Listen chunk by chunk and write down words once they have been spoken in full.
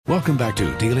Welcome back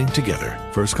to Dealing Together.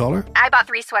 First caller? I bought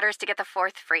 3 sweaters to get the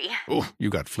 4th free. Oh, you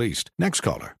got fleeced. Next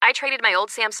caller? I traded my old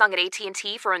Samsung at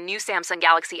AT&T for a new Samsung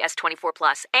Galaxy S24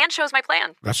 Plus and chose my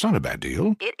plan. That's not a bad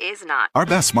deal. It is not. Our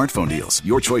best smartphone deals.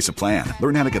 Your choice of plan.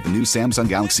 Learn how to get the new Samsung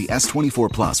Galaxy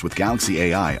S24 Plus with Galaxy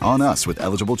AI on us with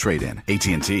eligible trade-in.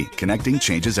 AT&T. Connecting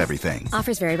changes everything.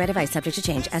 Offers vary by device. Subject to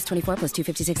change. S24 plus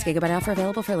 256 gigabyte offer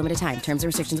available for a limited time. Terms and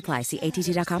restrictions apply. See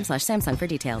att.com/Samsung for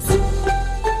details.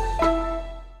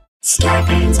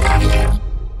 Scarpins Avenue.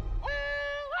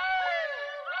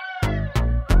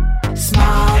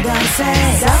 Small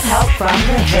doses. Self-help from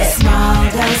the hip. Small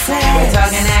doses. We're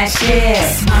talking that shit.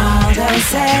 Small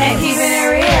doses. And keeping it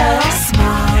real.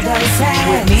 Small doses.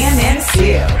 With me and them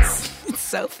Seals. It's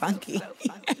so funky.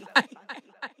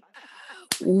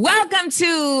 Welcome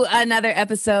to another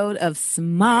episode of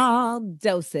Small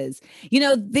Doses. You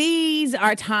know, these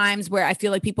are times where I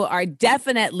feel like people are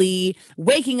definitely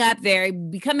waking up. They're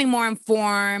becoming more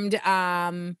informed.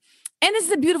 And this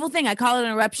is a beautiful thing. I call it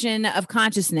an eruption of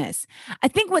consciousness. I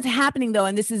think what's happening, though,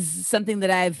 and this is something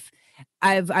that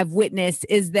I've witnessed,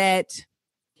 is that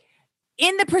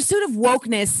in the pursuit of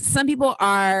wokeness, some people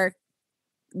are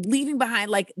leaving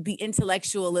behind like the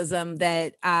intellectualism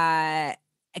that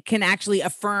can actually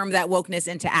affirm that wokeness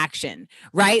into action,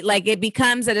 right? Like it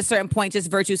becomes at a certain point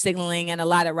just virtue signaling and a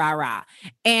lot of rah-rah.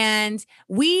 And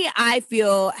I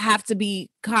feel, have to be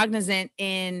cognizant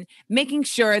in making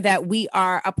sure that we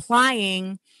are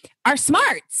applying our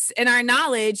smarts and our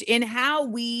knowledge in how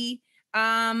we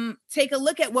take a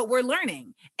look at what we're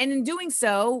learning. And in doing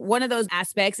so, one of those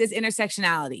aspects is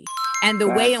intersectionality and the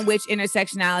way in which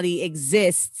intersectionality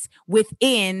exists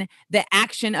within the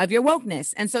action of your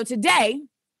wokeness. And so today,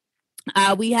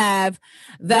 we have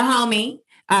the homie,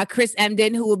 Chris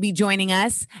Emdin, who will be joining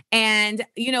us. And,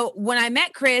 you know, when I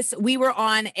met Chris, we were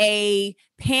on a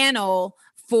panel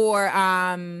for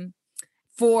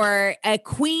a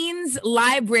Queens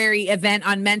Library event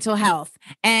on mental health.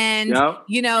 And,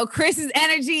 you know, Chris's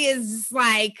energy is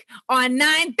like on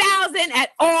 9,000 at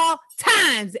all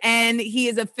times. And he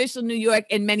is official New York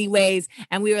in many ways.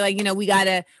 And we were like, you know, we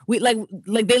they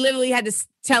literally had to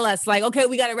tell us like, okay,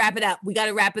 we got to wrap it up. We got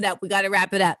to wrap it up. We got to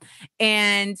wrap it up.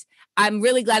 And I'm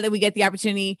really glad that we get the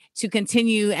opportunity to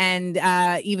continue and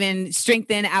even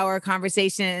strengthen our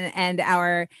conversation and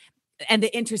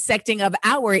the intersecting of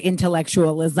our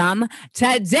intellectualism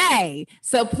today.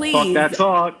 So please. Talk that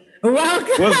talk. Welcome.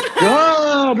 What's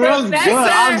good? What's good?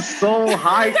 I'm so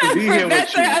hyped to be here with you.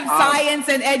 Professor of Science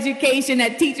and Education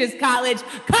at Teachers College,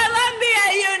 Columbia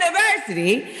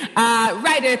University,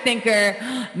 writer, thinker,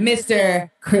 Mr.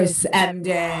 Chris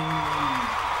Emdin.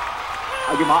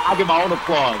 I'll give my own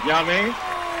applause. You know what I mean?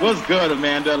 What's good,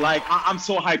 Amanda? Like, I'm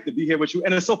so hyped to be here with you.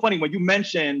 And it's so funny when you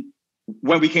mentioned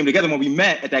when we came together, when we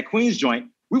met at that Queens joint,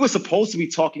 we were supposed to be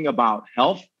talking about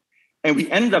health, and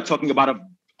we ended up talking about a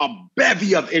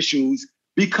bevy of issues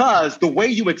because the way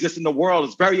you exist in the world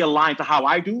is very aligned to how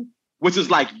I do, which is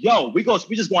like, yo, we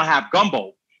just want to have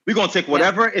gumbo. We're going to take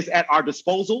whatever is at our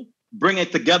disposal, bring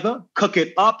it together, cook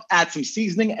it up, add some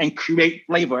seasoning, and create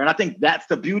flavor. And I think that's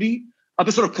the beauty of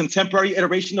the sort of contemporary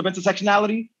iteration of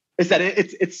intersectionality, is that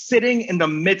it's sitting in the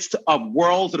midst of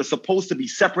worlds that are supposed to be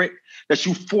separate, that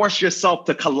you force yourself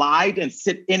to collide and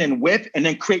sit in and with, and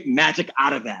then create magic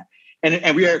out of that.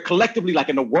 And we are collectively like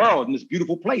in the world, in this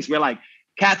beautiful place where like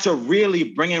cats are really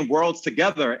bringing worlds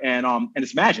together, and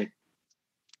it's magic.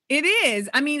 It is.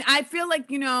 I mean, I feel like,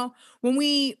 you know, when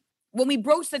we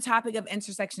broach the topic of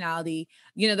intersectionality,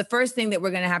 you know, the first thing that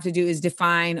we're going to have to do is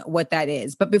define what that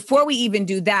is. But before we even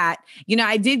do that, you know,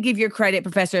 I did give your credit,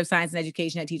 Professor of Science and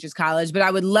Education at Teachers College, but I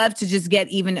would love to just get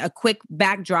even a quick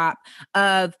backdrop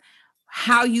of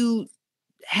how you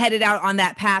headed out on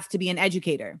that path to be an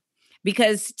educator.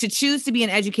 Because to choose to be an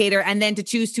educator and then to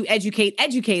choose to educate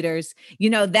educators,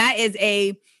 you know, that is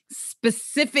a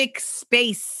specific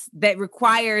space that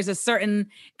requires a certain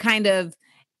kind of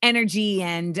energy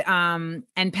and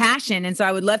passion. And so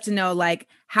I would love to know, like,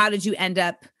 how did you end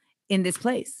up in this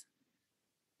place?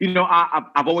 You know,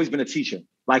 I've always been a teacher,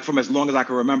 like from as long as I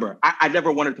can remember. I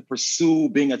never wanted to pursue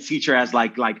being a teacher as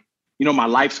like, you know, my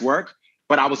life's work.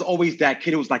 But I was always that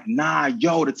kid who was like, nah,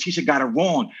 yo, the teacher got it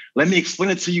wrong. Let me explain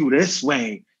it to you this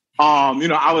way. You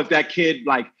know, I was that kid,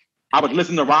 like, I would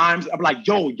listen to rhymes. I'd be like,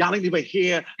 yo, y'all didn't even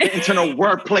hear the internal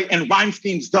wordplay and rhyme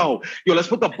schemes, though. Yo, let's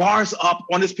put the bars up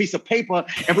on this piece of paper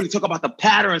and really talk about the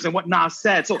patterns and what Nas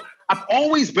said. So I've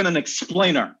always been an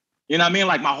explainer. You know what I mean?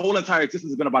 Like, my whole entire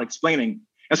existence has been about explaining.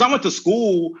 And so I went to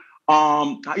school,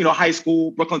 you know, high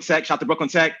school, Brooklyn Tech, shout out to Brooklyn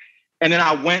Tech. And then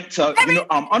I went to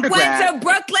undergrad. Went to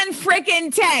Brooklyn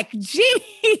freaking Tech.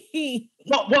 Gee.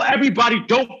 Well, everybody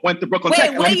don't went to Brooklyn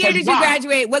Tech. Wait, what year did you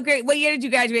graduate? What year did you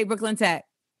graduate Brooklyn Tech?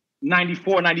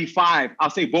 94, 95. I'll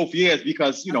say both years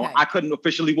because, I couldn't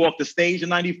officially walk the stage in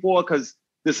 94 because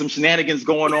there's some shenanigans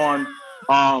going on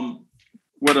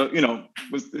with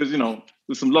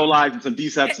with some low lives and some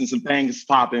decepts and some things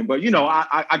popping. But,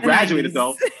 I graduated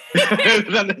though. But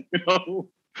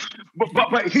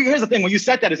here's the thing. When you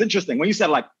said that, it's interesting. When you said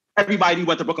like everybody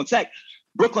went to Brooklyn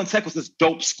Tech was this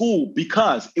dope school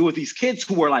because it was these kids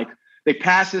who were like, they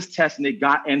passed this test and they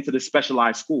got into the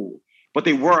specialized school, but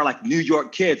they were like New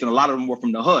York kids and a lot of them were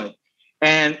from the hood.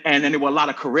 And then there were a lot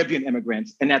of Caribbean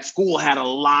immigrants, and that school had a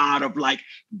lot of like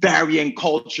varying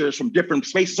cultures from different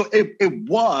spaces. So it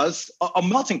was a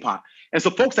melting pot. And so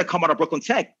folks that come out of Brooklyn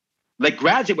Tech, they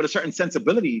graduate with a certain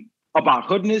sensibility about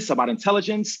hoodness, about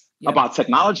intelligence, about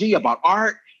technology, about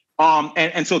art.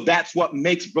 And so that's what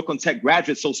makes Brooklyn Tech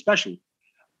graduates so special.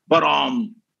 But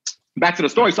back to the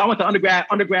story. So I went to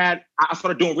undergrad. I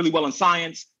started doing really well in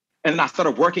science. And then I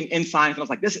started working in science. And I was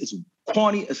like, this is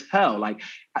corny as hell.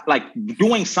 Like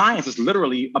doing science is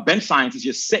literally, a bench science is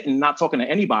just sitting, not talking to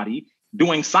anybody,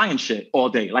 doing science shit all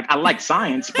day. Like I like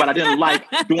science, but I didn't like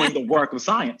doing the work of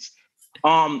science.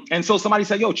 And so somebody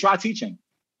said, yo, try teaching.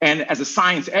 And as a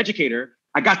science educator,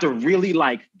 I got to really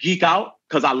like geek out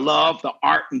because I love the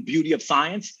art and beauty of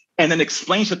science and then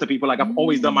explain shit to people like I've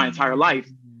always done my entire life.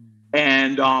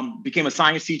 And became a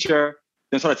science teacher,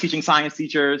 then started teaching science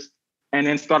teachers, and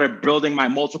then started building my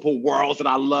multiple worlds that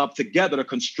I love together to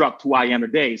construct who I am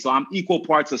today. So I'm equal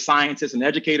parts a scientist, an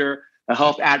educator, a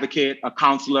health advocate, a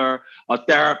counselor, a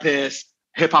therapist,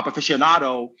 hip hop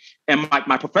aficionado. And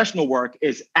my professional work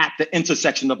is at the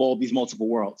intersection of all these multiple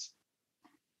worlds.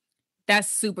 That's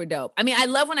super dope. I mean, I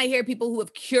love when I hear people who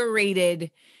have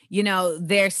curated,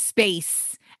 their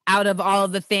space out of all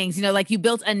of the things, like you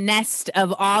built a nest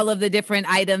of all of the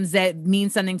different items that mean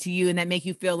something to you and that make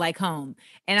you feel like home.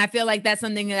 And I feel like that's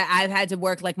something that I've had to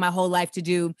work like my whole life to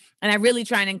do. And I really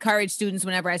try and encourage students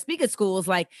whenever I speak at schools,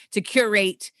 like to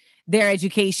curate their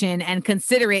education and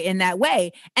consider it in that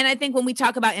way. And I think when we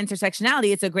talk about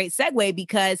intersectionality, it's a great segue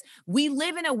because we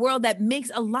live in a world that makes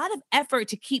a lot of effort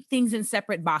to keep things in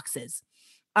separate boxes.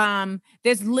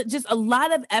 There's just a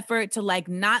lot of effort to like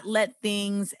not let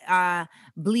things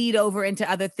bleed over into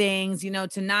other things,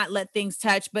 to not let things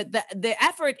touch. But the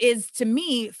effort is, to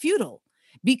me, futile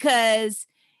because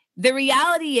the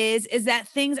reality is that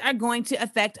things are going to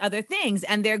affect other things.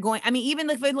 And they're going, even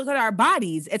if we look at our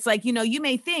bodies, it's like, you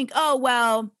may think, oh,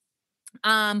 well,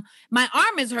 my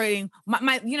arm is hurting. My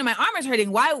arm is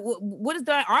hurting. Why? What does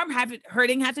the arm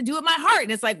hurting have to do with my heart?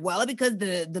 And it's like, well, because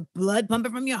the blood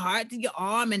pumping from your heart to your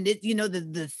arm and it,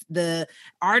 the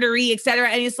artery, etc.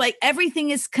 And it's like everything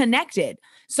is connected.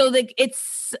 So like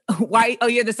it's why? Oh,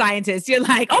 you're the scientist. You're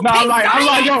like, okay, no, I'm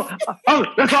like, yo,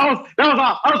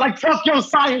 I was like, trust your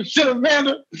science shit,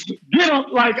 Amanda. Get them.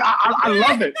 Like, I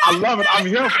love it. I love it. I'm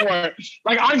here for it.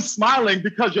 Like, I'm smiling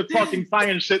because you're talking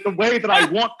science shit the way that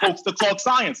I want folks to talk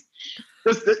science.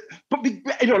 But let me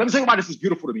tell you why this is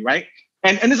beautiful to me, right?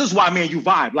 And this is why me and you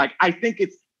vibe. Like, I think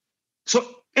it's so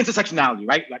intersectionality,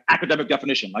 right? Like academic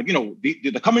definition, like,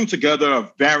 the coming together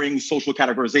of varying social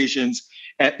categorizations,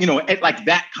 like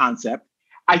that concept.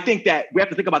 I think that we have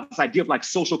to think about this idea of like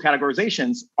social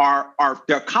categorizations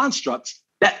they're constructs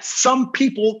that some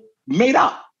people made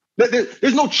up.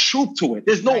 There's no truth to it.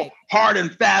 There's no hard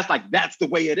and fast, like that's the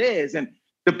way it is. And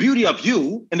the beauty of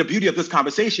you and the beauty of this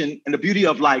conversation and the beauty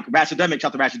of like Ratchetdemic,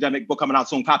 shout to Ratchetdemic, book coming out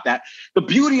soon, cop that. The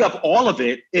beauty of all of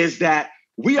it is that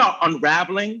we are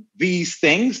unraveling these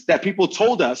things that people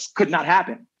told us could not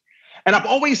happen. And I've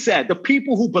always said the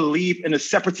people who believe in the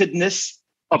separatedness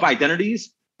of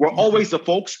identities were always the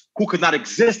folks who could not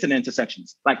exist in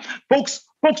intersections. Like folks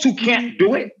who can't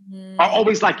do it are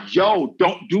always like, yo,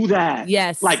 don't do that.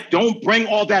 Yes. Like, don't bring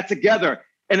all that together.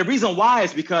 And the reason why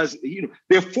is because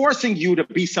they're forcing you to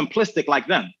be simplistic like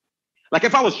them. Like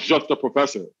if I was just a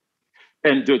professor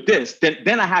and did this,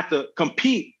 then I have to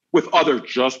compete with other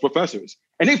just professors.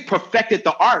 And they've perfected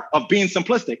the art of being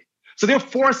simplistic. So they're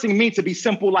forcing me to be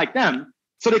simple like them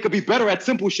so they could be better at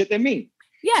simple shit than me.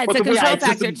 Yeah, it's a control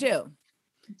factor too.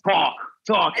 Talk.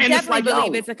 I definitely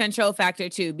believe it's a control factor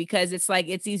too, because it's like,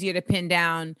 it's easier to pin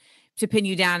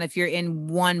you down if you're in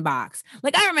one box.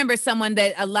 Like I remember someone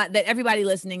that everybody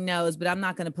listening knows, but I'm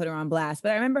not going to put her on blast.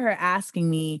 But I remember her asking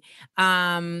me,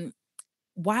 why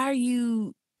are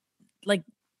you like,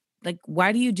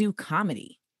 why do you do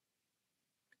comedy?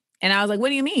 And I was like, what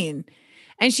do you mean?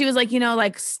 And she was like,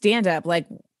 like stand up, like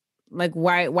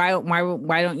why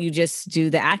don't you just do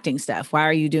the acting stuff? Why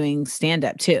are you doing stand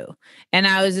up too? And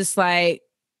I was just like,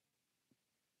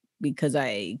 because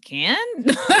I can,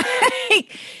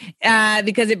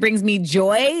 because it brings me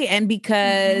joy, and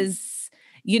because,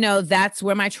 that's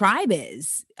where my tribe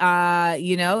is,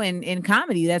 in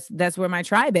comedy, that's where my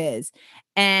tribe is.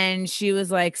 And she was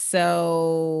like,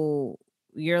 so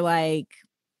you're like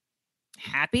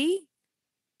happy?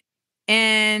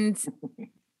 And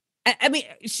I mean,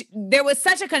 there was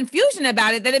such a confusion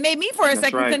about it that it made me for a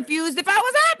second confused if I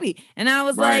was happy. And I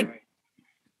was like,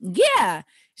 yeah.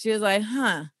 She was like,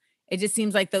 huh. It just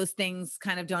seems like those things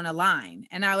kind of don't align.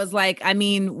 And I was like, I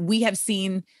mean, we have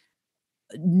seen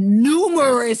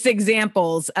numerous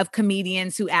examples of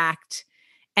comedians who act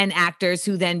and actors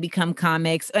who then become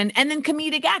comics and then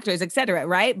comedic actors, et cetera,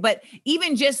 right? But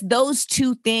even just those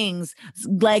two things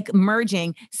like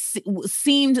merging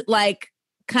seemed like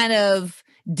kind of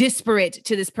disparate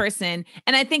to this person.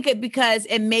 And I think because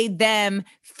it made them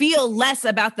feel less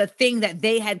about the thing that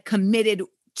they had committed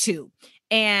to.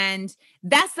 And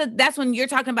that's when you're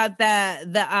talking about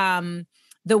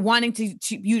the wanting to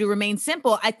you to remain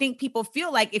simple. I think people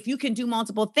feel like if you can do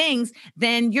multiple things,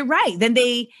 then you're right. Then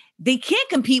they can't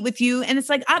compete with you. And it's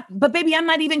like, but baby, I'm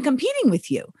not even competing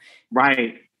with you.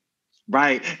 Right.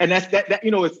 And that's that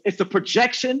it's the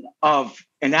projection of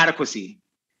inadequacy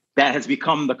that has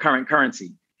become the current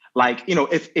currency. Like,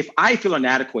 if I feel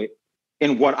inadequate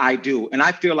in what I do, and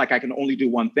I feel like I can only do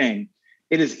one thing,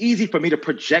 it is easy for me to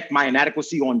project my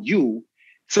inadequacy on you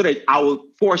so that I will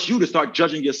force you to start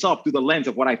judging yourself through the lens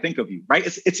of what I think of you, right?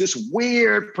 It's this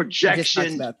weird projection. I just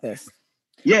talked about this.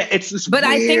 Yeah, it's this but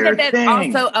weird I think that thing.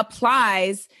 Also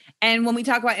applies. And when we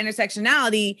talk about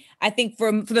intersectionality, I think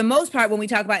for the most part, when we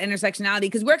talk about intersectionality,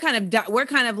 because we're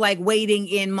kind of like wading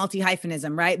in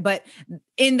multi-hyphenism, right? But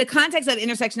in the context of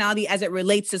intersectionality, as it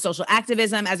relates to social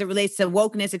activism, as it relates to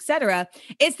wokeness, et cetera,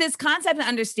 it's this concept of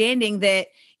understanding that,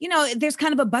 there's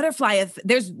kind of a butterfly,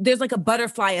 there's like a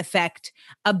butterfly effect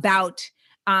about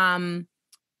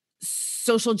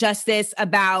social justice,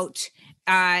 about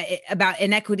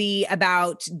inequity,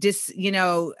 about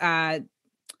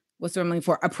what's the word I'm looking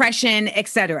for? Oppression, et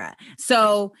cetera.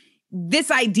 So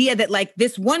this idea that like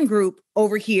this one group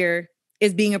over here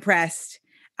is being oppressed,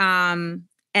 and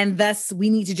thus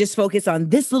we need to just focus on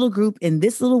this little group in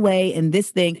this little way and this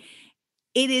thing,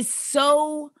 it is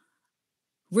so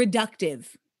reductive,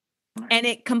 and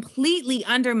it completely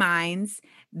undermines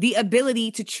the ability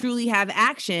to truly have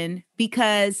action,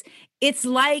 because it's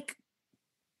like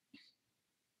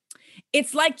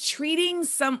treating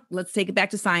let's take it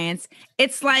back to science.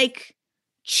 It's like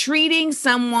treating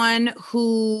someone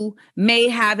who may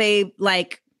have a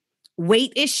like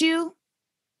weight issue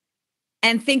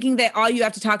and thinking that all you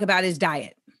have to talk about is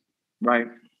diet. Right.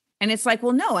 And it's like,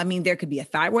 well, no, I mean, there could be a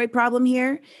thyroid problem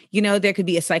here. There could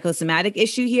be a psychosomatic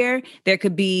issue here. There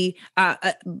could be,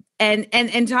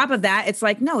 and top of that, it's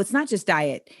like, no, it's not just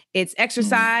diet. It's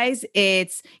exercise.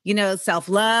 It's,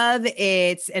 self-love.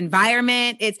 It's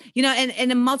environment. It's,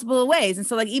 and in multiple ways. And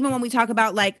so like, even when we talk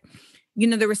about like, the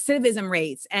recidivism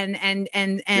rates and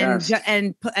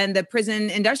the prison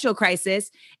industrial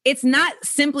crisis, it's not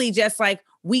simply just like,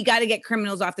 we got to get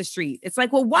criminals off the street. It's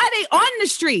like, well, why are they on the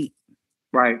street?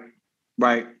 Right.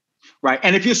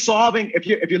 And if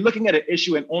you're looking at an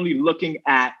issue and only looking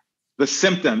at the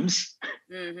symptoms,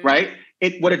 right?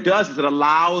 What it does is it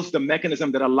allows the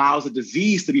mechanism that allows the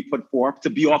disease to be put forth to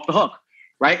be off the hook,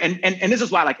 right? And this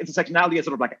is why like intersectionality is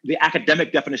sort of like the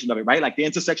academic definition of it, right? Like the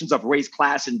intersections of race,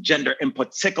 class, and gender in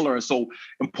particular are so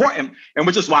important. And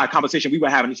which is why a conversation we were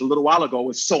having just a little while ago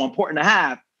was so important to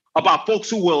have about folks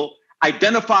who will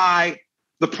identify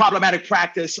the problematic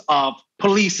practice of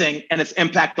policing and its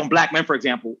impact on Black men, for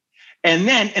example. And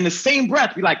then in the same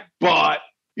breath, be like, but,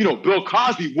 Bill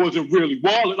Cosby wasn't really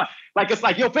walling. Like, it's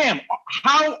like, yo, fam,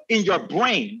 how in your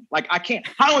brain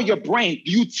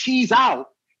do you tease out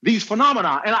these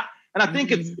phenomena? And I think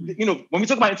it's, when we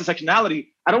talk about intersectionality,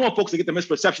 I don't want folks to get the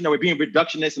misperception that we're being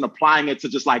reductionist and applying it to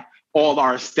just like all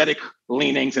our aesthetic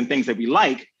leanings and things that we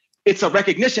like. It's a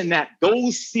recognition that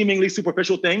those seemingly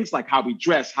superficial things, like how we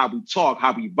dress, how we talk,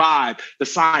 how we vibe, the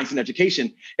science and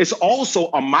education, is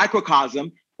also a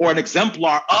microcosm or an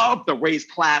exemplar of the race,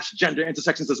 class, gender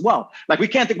intersections as well. Like we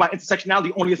can't think about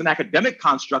intersectionality only as an academic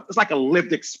construct. It's like a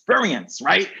lived experience,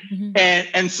 right?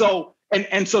 And so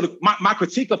my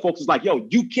critique of folks is like, yo,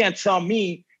 you can't tell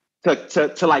me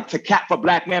to cap for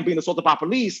Black men being assaulted by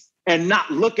police and not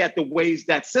look at the ways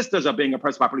that sisters are being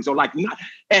oppressed by police, or like not.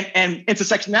 And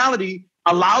intersectionality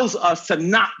allows us to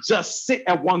not just sit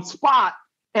at one spot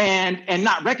and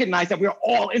not recognize that we're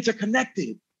all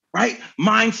interconnected, right?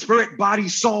 Mind, spirit, body,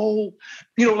 soul,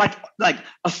 like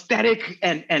aesthetic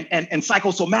and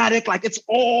psychosomatic, like it's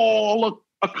all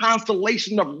a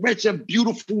constellation of rich and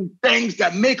beautiful things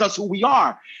that make us who we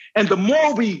are. And the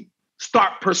more we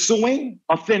start pursuing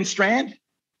a thin strand,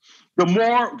 the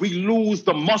more we lose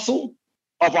the muscle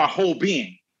of our whole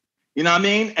being. You know what I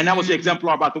mean? And that was the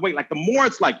exemplar about the weight. Like the more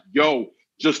it's like, yo,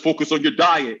 just focus on your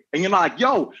diet. And you're like,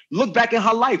 yo, look back in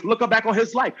her life. Look back on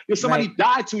his life. If somebody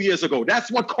died 2 years ago,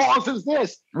 that's what causes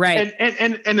this. Right.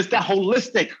 And it's that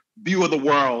holistic view of the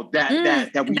world that we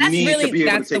need really, to be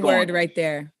able to take on. That's the word right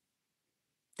there.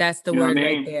 That's the word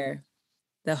right there.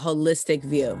 The holistic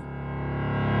view.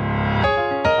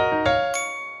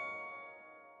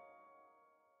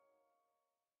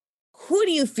 Who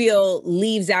do you feel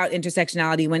leaves out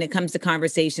intersectionality when it comes to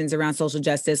conversations around social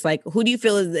justice? Like, who do you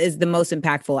feel is the most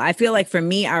impactful? I feel like for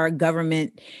me, our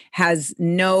government has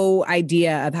no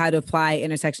idea of how to apply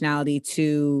intersectionality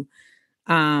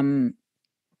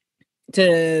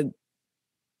to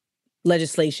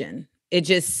legislation. It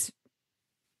seems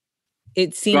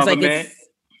government, like it's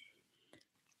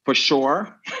for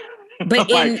sure. But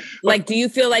do you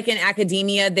feel like in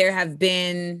academia there have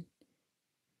been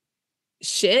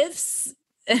shifts?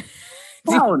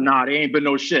 No, there ain't been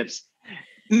no shifts.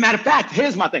 Matter of fact,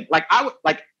 here's my thing. I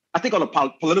think on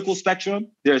the political spectrum,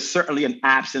 there's certainly an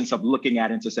absence of looking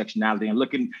at intersectionality and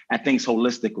looking at things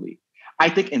holistically. I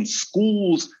think in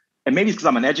schools, and maybe it's because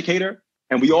I'm an educator,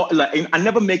 and we all, I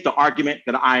never make the argument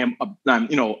that I am,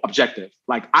 objective.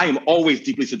 Like I am always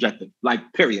deeply subjective,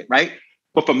 period, right?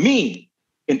 But for me,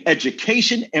 in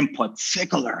education in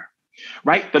particular,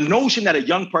 right? The notion that a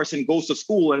young person goes to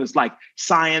school and it's like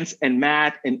science and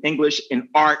math and English and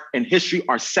art and history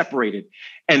are separated.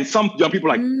 And some young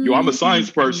people are like, yo, I'm a science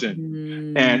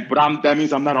person. But that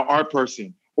means I'm not an art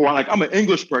person. Or I'm an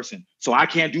English person, so I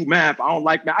can't do math. I don't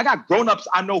like math. I got grownups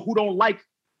I know who don't like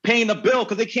paying a bill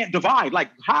because they can't divide. Like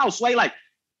how, Slay?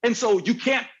 And so you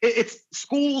can't, it's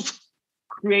schools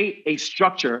create a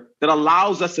structure that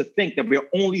allows us to think that we're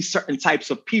only certain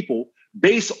types of people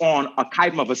based on a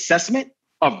kind of assessment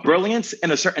of brilliance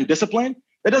in a certain discipline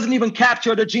that doesn't even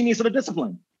capture the genius of the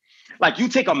discipline. Like you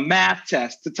take a math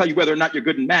test to tell you whether or not you're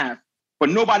good in math, but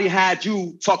nobody had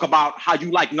you talk about how you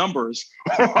like numbers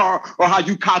or how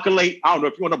you calculate, I don't know,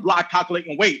 if you want to block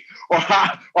calculating weight or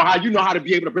how you know how to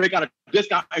be able to break out a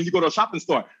discount and you go to a shopping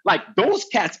store. Like those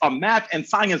cats are math and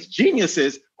science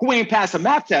geniuses who ain't passed a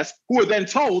math test, who are then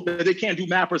told that they can't do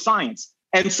math or science.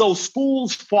 And so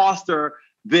schools foster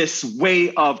this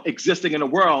way of existing in a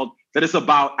world that is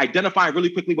about identifying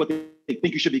really quickly what they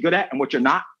think you should be good at and what you're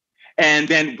not. And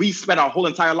then we spend our whole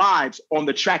entire lives on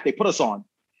the track they put us on.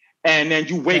 And then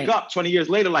you wake up 20 years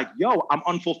later like, yo, I'm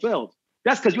unfulfilled.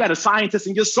 That's because you had a scientist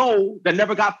in your soul that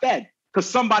never got fed because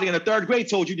somebody in the third grade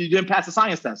told you didn't pass the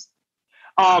science test.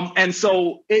 And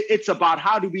so it's about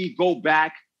how do we go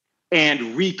back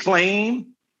and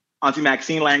reclaim, Auntie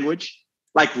Maxine language,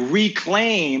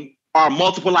 reclaim our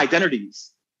multiple identities.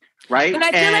 Right. But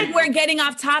I feel like we're getting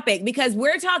off topic because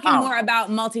we're talking more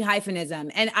about multi-hyphenism.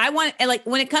 And I want,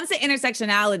 when it comes to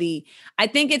intersectionality, I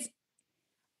think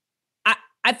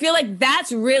I feel like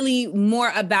that's really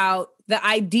more about the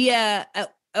idea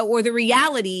or the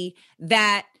reality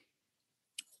that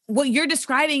what you're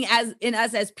describing as in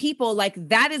us as people,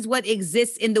 that is what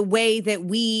exists in the way that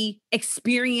we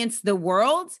experience the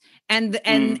world and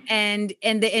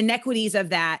the inequities of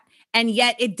that. And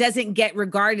yet it doesn't get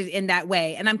regarded in that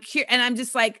way. And I'm curious, and I'm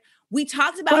just like, we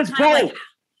talked about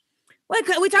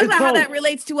we talked about how that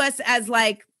relates to us as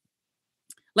like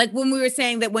when we were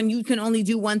saying that when you can only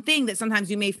do one thing, that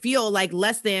sometimes you may feel like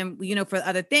less than, for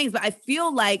other things. But I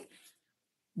feel like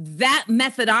that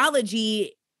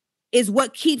methodology is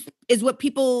what keeps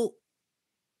people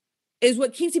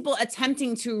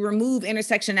attempting to remove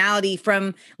intersectionality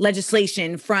from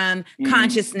legislation, from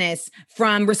consciousness,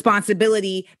 from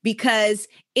responsibility, because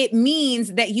it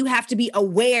means that you have to be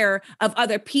aware of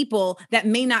other people that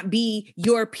may not be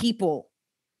your people.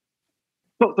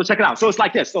 So check it out. So it's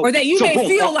like this. Or that you may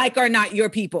feel like are not your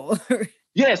people.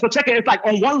 Yeah, so check it. It's like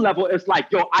on one level, it's like,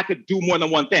 yo, I could do more than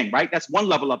one thing, right? That's one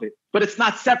level of it. But it's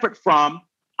not separate from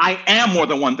I am more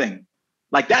than one thing.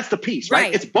 Like that's the piece,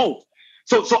 right? It's both.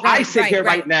 So I sit here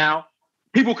right now,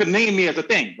 people can name me as a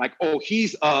thing. Like, oh,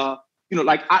 he's I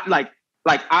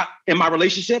in my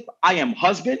relationship, I am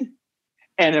husband.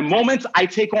 And in moments I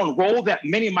take on role that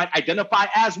many might identify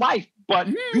as wife, but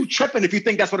you tripping if you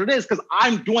think that's what it is, because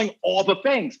I'm doing all the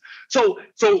things. So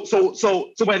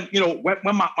when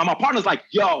my partner's like,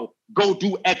 yo, go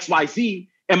do X, Y, Z,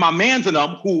 and my man's in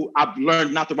them who I've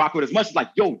learned not to rock with as much, is like,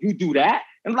 yo, you do that?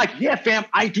 And I'm like, yeah, fam,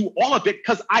 I do all of it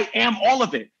because I am all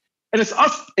of it. And it's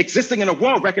us existing in a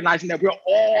world recognizing that we're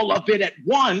all of it at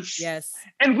once. Yes.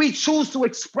 And we choose to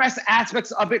express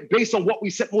aspects of it based on what we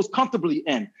sit most comfortably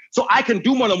in. So I can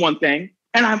do more than one thing,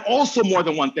 and I'm also more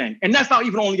than one thing. And that's not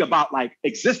even only about like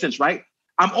existence, right?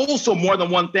 I'm also more than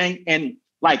one thing. And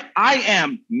like I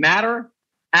am matter,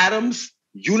 atoms,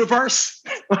 universe,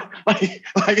 like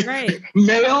right.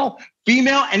 male,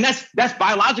 female, and that's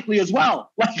biologically as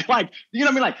well. Like you know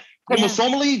what I mean? Like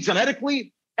chromosomally,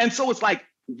 genetically. And so it's like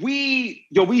we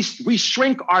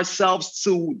shrink ourselves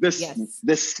to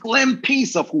this slim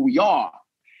piece of who we are.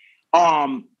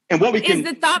 And what we can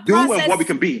do and what we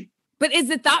can be. But is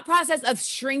the thought process of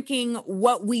shrinking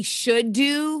what we should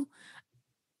do,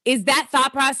 is that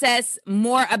thought process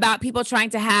more about people trying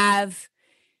to have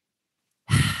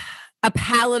a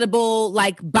palatable,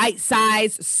 like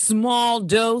bite-sized, small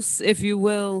dose, if you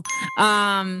will,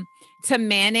 to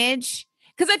manage?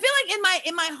 Because I feel like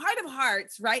in my heart of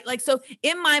hearts, right? Like, so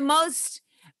in my most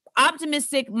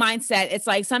optimistic mindset, it's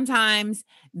like sometimes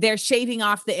they're shaving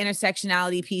off the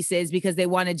intersectionality pieces because they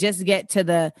want to just get to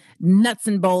the nuts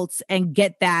and bolts and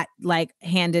get that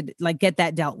get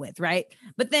that dealt with, right?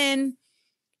 But then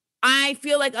I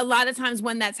feel like a lot of times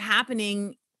when that's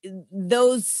happening,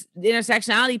 those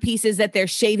intersectionality pieces that they're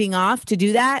shaving off to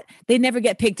do that, they never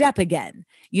get picked up again.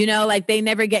 You know, like they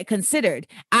never get considered.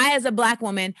 I, as a Black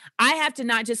woman, I have to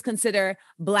not just consider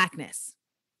Blackness.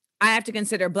 I have to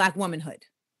consider Black womanhood.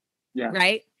 Yeah.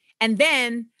 Right. And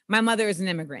then my mother is an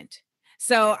immigrant.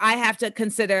 So I have to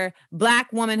consider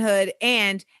Black womanhood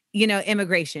and, you know,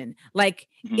 immigration, like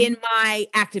in my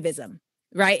activism,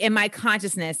 right? In my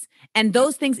consciousness. And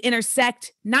those things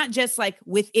intersect, not just like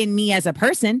within me as a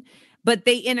person, but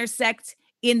they intersect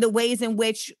in the ways in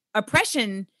which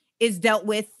oppression is dealt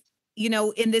with, you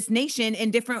know, in this nation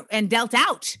in different and dealt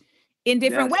out in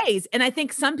different ways. And I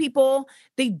think some people,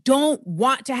 they don't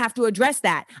want to have to address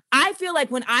that. I feel like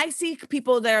when I see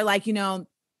people that are like, you know,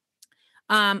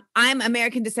 I'm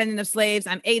American descendant of slaves,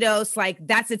 I'm ADOS, like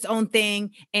that's its own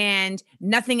thing. And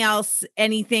nothing else,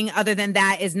 anything other than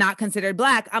that is not considered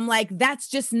Black. I'm like, that's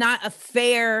just not a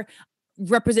fair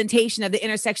representation of the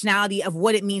intersectionality of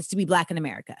what it means to be Black in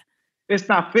America. It's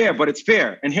not fair, but it's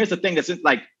fair. And here's the thing that's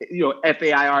like, you know,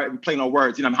 FAIR, plain old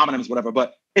words, you know, homonyms, whatever,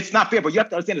 but it's not fair. But you have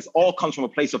to understand this all comes from a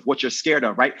place of what you're scared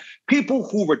of, right? People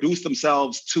who reduce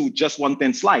themselves to just one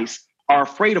thin slice are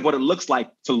afraid of what it looks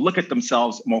like to look at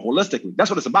themselves more holistically. That's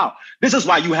what it's about. This is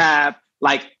why you have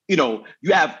like, you know,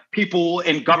 you have people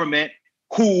in government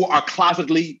who are closet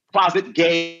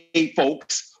gay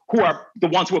folks who are the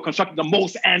ones who are constructing the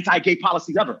most anti-gay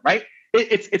policies ever, right?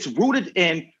 It's rooted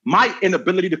in my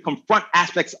inability to confront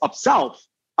aspects of self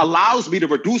allows me to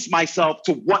reduce myself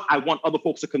to what I want other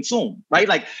folks to consume, right?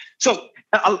 Like, so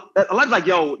a lot of like,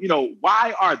 yo, you know,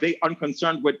 why are they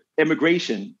unconcerned with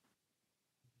immigration?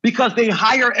 Because they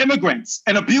hire immigrants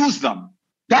and abuse them.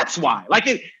 That's why. Like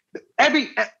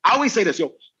I always say this,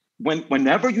 yo,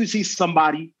 whenever you see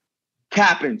somebody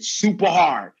capping super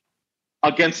hard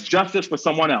against justice for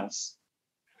someone else,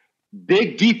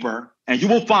 dig deeper and you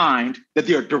will find that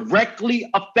they are directly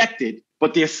affected,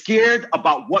 but they're scared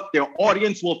about what their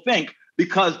audience will think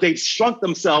because they've shrunk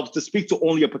themselves to speak to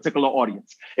only a particular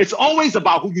audience. It's always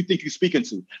about who you think you're speaking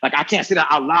to. Like, I can't say that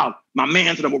out loud. My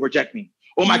man to them will reject me.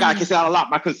 Oh my God, I can't say that out loud.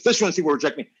 My constituency will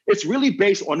reject me. It's really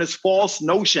based on this false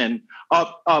notion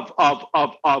of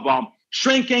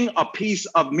shrinking a piece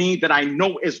of me that I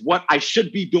know is what I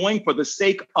should be doing for the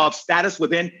sake of status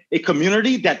within a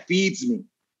community that feeds me.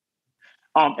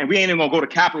 And we ain't even gonna go to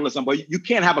capitalism, but you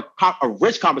can't have a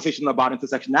rich conversation about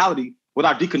intersectionality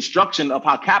without deconstruction of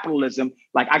how capitalism,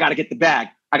 like I gotta get the bag,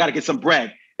 I gotta get some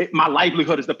bread. My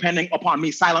livelihood is depending upon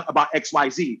me silent about X, Y,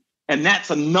 Z. And that's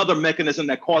another mechanism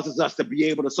that causes us to be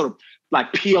able to sort of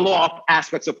like peel off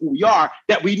aspects of who we are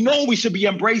that we know we should be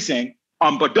embracing,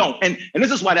 but don't. And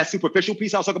this is why that superficial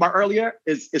piece I was talking about earlier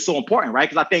is so important, right?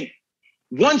 Because I think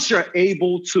once you're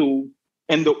able to,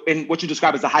 in what you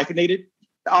describe as the hyphenated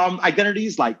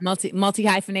identities, like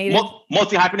multi-hyphenated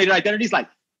identities, like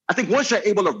I think once you're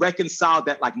able to reconcile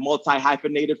that like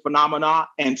multi-hyphenated phenomena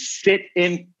and sit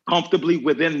in comfortably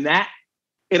within that,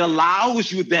 it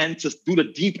allows you then to do the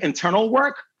deep internal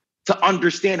work to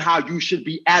understand how you should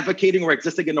be advocating or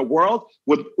existing in the world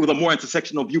with a more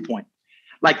intersectional viewpoint.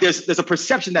 Like there's a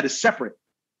perception that is separate,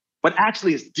 but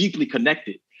actually is deeply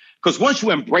connected. Because once you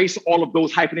embrace all of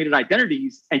those hyphenated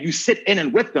identities and you sit in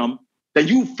and with them, then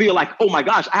you feel like, oh my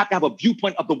gosh, I have to have a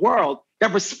viewpoint of the world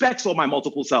that respects all my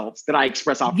multiple selves that I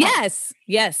express out front.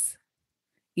 Yes.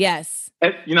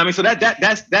 And, you know what I mean? So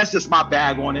that's just my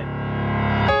bag on it.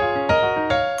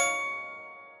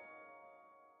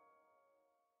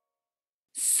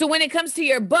 So when it comes to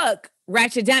your book,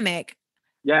 Ratchetdemic.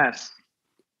 Yes.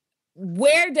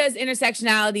 Where does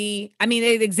intersectionality, I mean,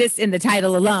 it exists in the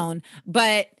title alone,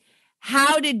 but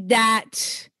how did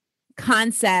that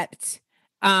concept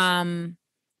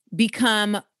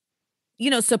become,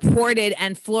 supported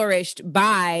and flourished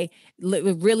by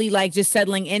really like just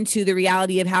settling into the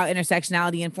reality of how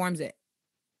intersectionality informs it?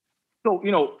 So,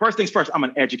 first things first, I'm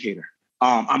an educator.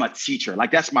 I'm a teacher.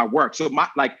 Like, that's my work. So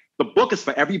the book is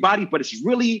for everybody, but it's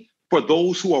really for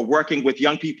those who are working with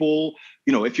young people.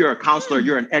 If you're a counselor,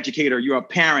 you're an educator, you're a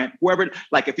parent, whoever,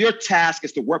 like if your task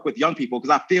is to work with young people,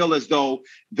 because I feel as though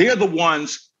they're the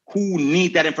ones who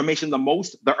need that information the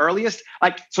most, the earliest.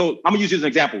 Like, so I'm gonna use you as an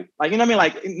example. Like, you know what I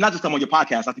mean? Like, not just come on your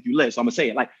podcast, I think you live, so I'm gonna say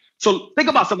it. Like, so think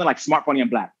about something like Smart, Funny, and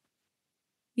Black.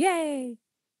 Yay.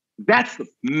 That's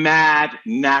mad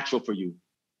natural for you.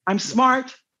 I'm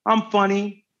smart, I'm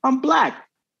funny, I'm Black.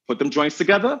 Put them joints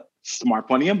together, Smart,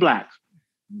 Funny, and Black.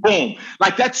 Boom.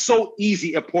 Like, that's so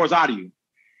easy, it pours out of you.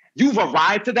 You've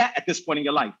arrived to that at this point in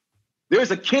your life. There's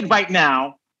a kid right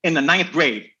now in the 9th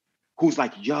grade who's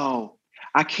like, yo,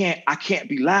 I can't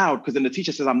be loud because then the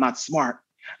teacher says I'm not smart.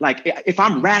 Like, if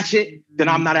I'm ratchet, then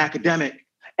I'm not academic.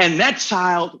 And that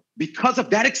child, because of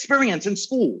that experience in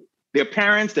school, their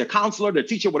parents, their counselor, their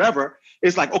teacher, whatever,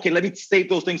 is like, okay, let me stave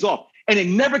those things off. And it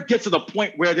never gets to the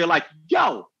point where they're like,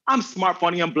 yo, I'm smart,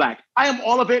 funny, and Black. I am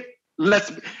all of it.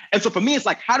 And so for me, it's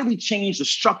like, how do we change the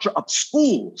structure of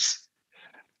schools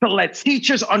to let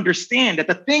teachers understand that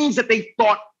the things that they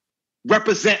thought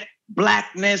represent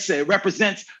Blackness, it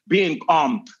represents being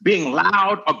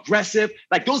loud, aggressive,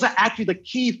 like those are actually the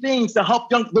key things to help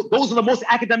those are the most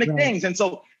academic things. And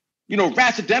so,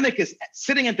 Ratchetdemic is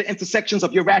sitting at the intersections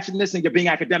of your ratchetness and your being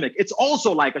academic. It's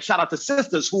also like a shout out to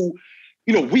sisters who,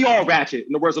 we all ratchet,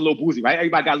 in the words of Lil Boozy, right?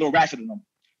 Everybody got a little ratchet in them.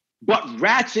 But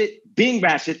being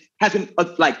ratchet has been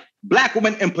like Black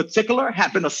women in particular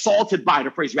have been assaulted by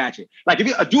the phrase ratchet. Like,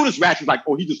 if a dude is ratchet, like,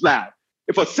 oh, he just loud.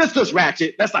 If a sister's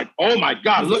ratchet, that's like, oh my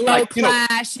God, look low like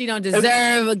class. She don't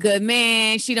deserve a good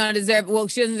man. She doesn't deserve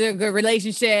a good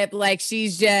relationship. Like,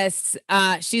 she's just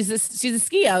she's a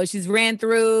skio. She's ran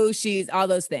through. She's all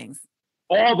those things.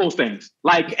 All those things.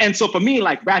 Like, and so for me,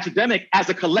 like Ratchetdemic as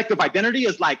a collective identity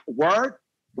is like, word,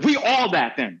 we all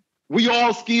that then. We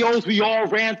all skios, we all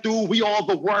ran through, we all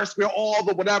the worst, we're all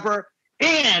the whatever.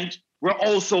 And we're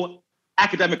also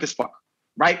academic as fuck.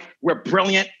 Right? We're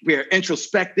brilliant. We're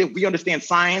introspective. We understand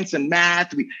science and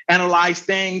math. We analyze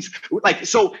things. Like,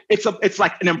 so it's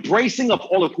like an embracing of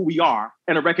all of who we are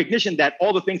and a recognition that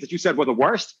all the things that you said were the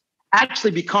worst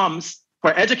actually becomes,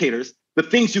 for educators, the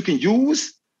things you can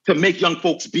use to make young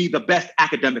folks be the best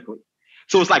academically.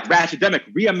 So it's like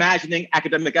Ratchetdemic, reimagining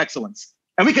academic excellence.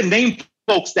 And we can name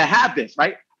folks that have this,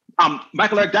 right?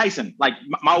 Michael Eric Dyson, like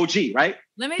my OG, right?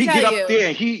 Let me he tell get you. up there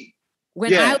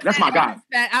and that's my guy.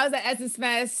 I was at Essence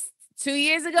Fest 3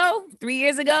 years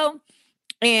ago,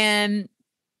 and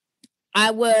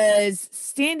I was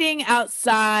standing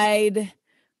outside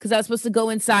because I was supposed to go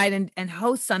inside and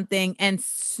host something, and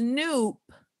Snoop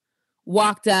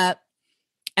walked up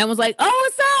and was like, oh,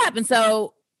 what's up? And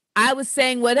so I was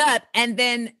saying what up, and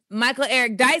then Michael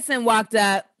Eric Dyson walked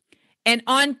up and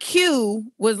on cue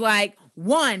was like,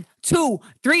 1, 2,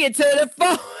 3, and to the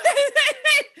 4.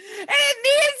 And me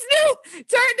and Snoop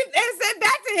turned and said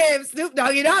back to him, Snoop Dogg,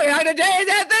 the day is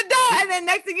at the door. And then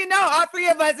next thing you know, all 3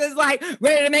 of us is like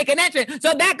ready to make an entrance.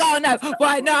 So back on up.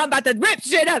 Boy, no, I'm about to rip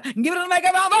shit up and give it to make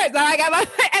up my voice. So I got my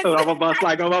I'm a bust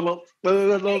like I'm a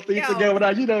little thing again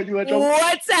without you in trouble.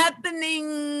 What's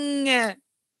happening?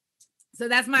 So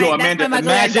that's my Amanda, that's my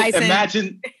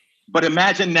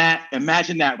imagine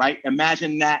that, right?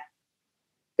 Imagine that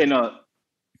in a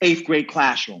 8th grade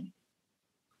classroom.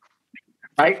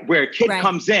 Right? Where a kid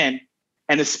comes in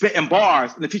and is spitting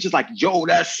bars and the teacher's like, yo,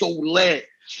 that's so lit.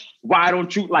 Why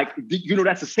don't you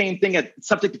that's the same thing as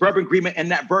subject verb agreement. And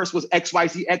that verse was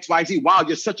XYZ, XYZ. Wow,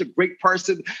 you're such a great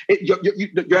person. Your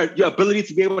ability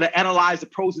to be able to analyze the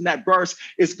prose in that verse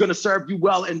is going to serve you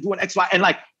well in doing XY. And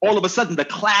like all of a sudden the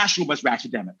classroom is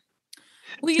Ratchetdemic.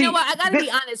 Well, you know what? I got to be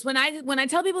honest. When I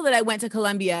tell people that I went to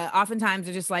Columbia, oftentimes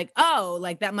they're just like, oh,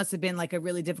 like that must have been like a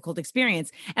really difficult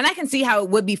experience. And I can see how it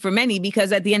would be for many,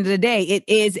 because at the end of the day, it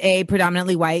is a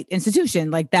predominantly white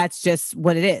institution. Like that's just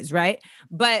what it is, right?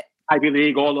 But Ivy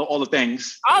League, all the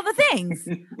things. All the things.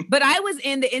 But I was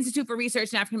in the Institute for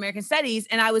Research in African American Studies,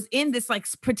 and I was in this like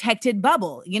protected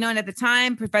bubble, and at the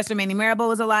time, Professor Manny Marable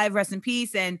was alive, rest in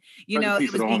peace. And, it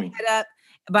was being set up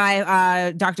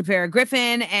by Dr. Para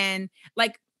Griffin. And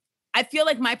like, I feel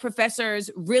like my professors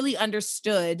really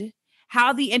understood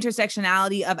how the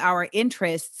intersectionality of our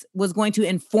interests was going to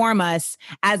inform us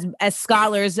as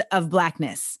scholars of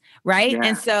Blackness, right? Yeah.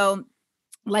 And so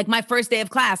like my first day of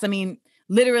class, I mean,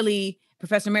 literally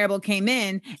Professor Marable came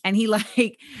in and he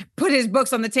like put his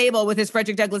books on the table with his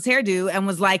Frederick Douglass hairdo and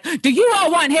was like, do you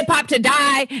all want hip hop to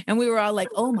die? And we were all like,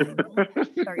 oh my God,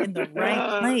 we are in the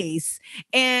right place.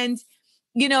 And,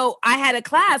 you know, I had a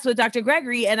class with Dr.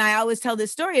 Gregory and I always tell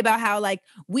this story about how like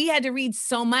we had to read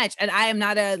so much and I am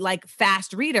not a like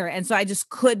fast reader. And so I just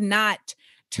could not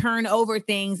turn over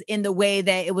things in the way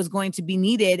that it was going to be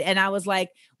needed. And I was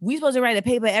like, we supposed to write a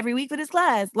paper every week for this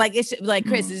class. Like it's like,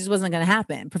 Chris, it just wasn't going to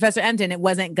happen. Professor Emdin, it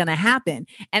wasn't going to happen.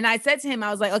 And I said to him,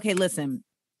 I was like, okay, listen,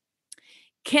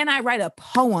 can I write a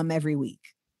poem every week?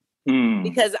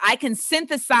 Because I can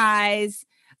synthesize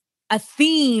a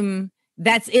theme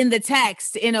that's in the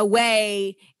text in a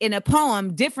way, in a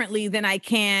poem differently than I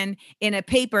can in a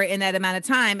paper in that amount of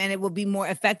time. And it will be more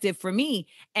effective for me.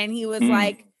 And he was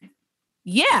like,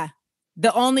 yeah,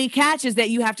 the only catch is that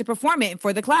you have to perform it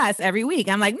for the class every week.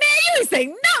 I'm like, man, you ain't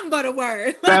saying nothing but a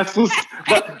word. But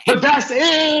that's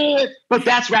it. But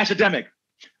that's ratchetdemic.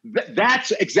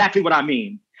 That's exactly what I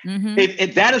mean.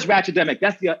 If that is ratchetdemic,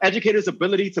 that's the educator's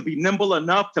ability to be nimble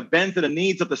enough to bend to the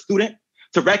needs of the student,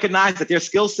 to recognize that their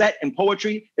skill set in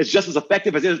poetry is just as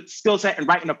effective as their skill set in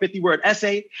writing a 50-word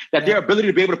essay, that their ability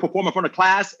to be able to perform in front of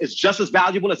class is just as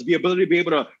valuable as the ability to be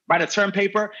able to write a term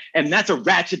paper. And that's a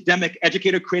ratchetdemic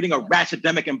educator creating a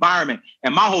ratchetdemic environment.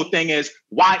 And my whole thing is,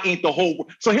 why ain't the whole...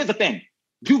 So here's the thing.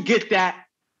 You get that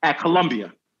at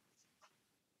Columbia,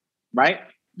 right?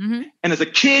 And as a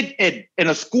kid in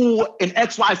a school in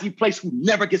XYZ place who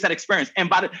never gets that experience,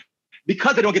 and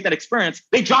because they don't get that experience,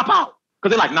 they drop out.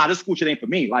 Because they're like, nah, this school shit ain't for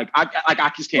me. Like,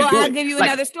 I just can't do it. Well, I'll give you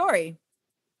another story.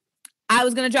 I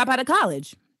was going to drop out of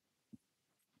college.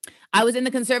 I was in the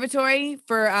conservatory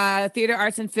for theater,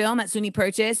 arts, and film at SUNY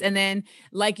Purchase. And then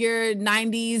like your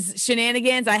 90s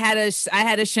shenanigans, I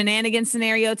had a shenanigan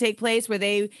scenario take place where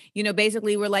they, you know,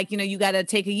 basically were like, you know, you got to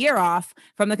take a year off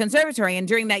from the conservatory. And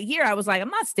during that year, I was like, I'm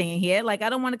not staying here. Like,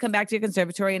 I don't want to come back to your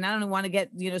conservatory and I don't want to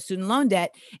get, you know, student loan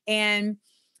debt. And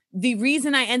the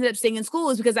reason I ended up staying in school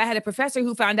is because I had a professor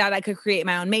who found out I could create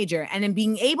my own major. And in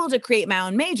being able to create my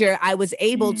own major, I was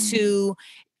able to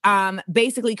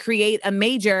basically create a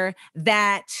major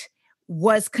that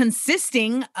was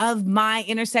consisting of my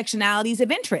intersectionalities of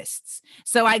interests.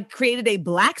 So I created a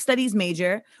Black Studies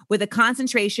major with a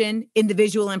concentration in the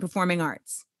visual and performing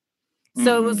arts.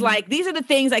 So it was like, these are the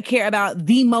things I care about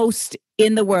the most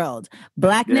in the world.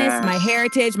 Blackness, my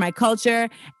heritage, my culture,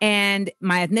 and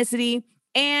my ethnicity.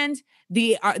 And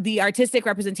the artistic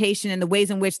representation and the ways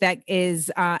in which that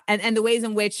is, and the ways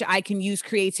in which I can use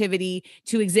creativity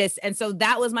to exist. And so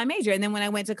that was my major. And then when I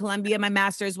went to Columbia, my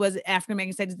master's was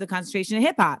African-American Studies with the concentration in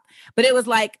hip hop. But it was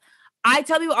like, I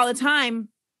tell people all the time,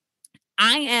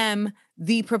 I am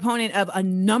the proponent of a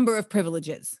number of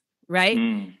privileges,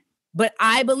 right? But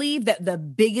I believe that the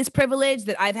biggest privilege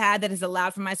that I've had that has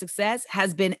allowed for my success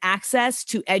has been access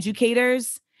to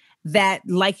educators that,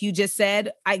 like you just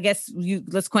said, I guess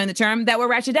let's coin the term, that were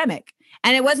ratchetdemic.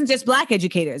 And it wasn't just Black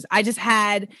educators. I just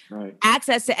had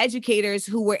access to educators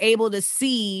who were able to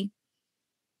see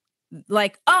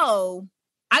like, oh,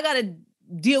 I got to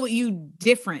deal with you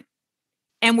different,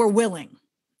 and were willing.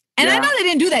 And I know they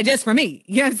didn't do that just for me.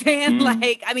 You know what I'm saying?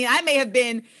 Like, I mean, I may have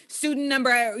been student number,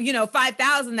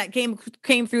 5,000 that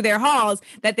came through their halls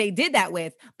that they did that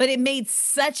with, but it made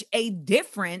such a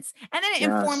difference. And then it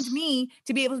informed me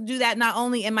to be able to do that not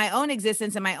only in my own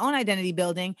existence and my own identity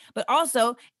building, but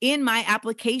also in my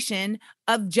application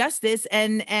of justice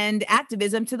and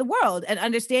activism to the world, and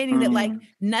understanding that like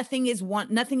nothing is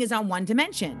on one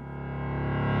dimension.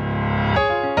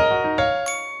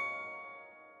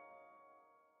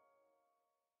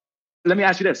 Let me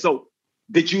ask you this. So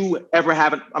did you ever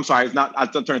have I'm sorry, it's not, I'll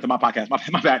turn it to my podcast,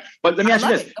 my bad. But let me ask you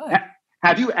this.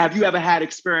 Have you ever had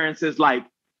experiences like,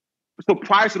 so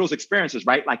prior to those experiences,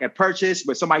 right? Like at Purchase,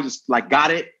 where somebody just like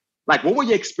got it, like what were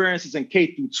your experiences in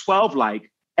K through 12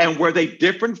 like, and were they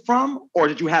different from, or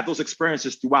did you have those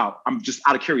experiences throughout? I'm just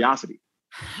out of curiosity.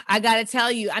 I got to tell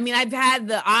you, I mean, I've had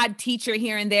the odd teacher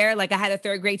here and there. Like I had a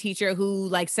third grade teacher who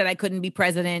like said I couldn't be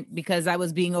president because I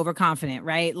was being overconfident,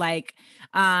 right? Like,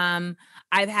 I've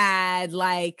had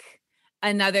like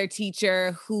another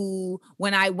teacher who,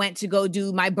 when I went to go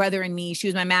do My Brother and Me, she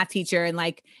was my math teacher. And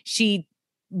like, she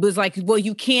was like, well,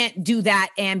 you can't do that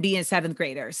and be a seventh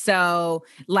grader. So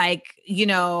like,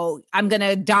 I'm going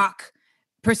to dock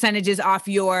percentages off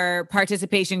your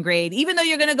participation grade, even though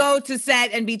you're going to go to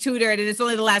set and be tutored and it's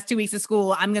only the last 2 weeks of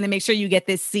school. I'm going to make sure you get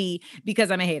this C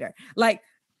because I'm a hater. Like,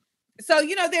 so,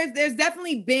 there's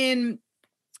definitely been,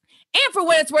 and for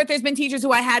what it's worth, there's been teachers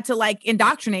who I had to like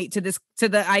indoctrinate to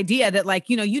the idea that like,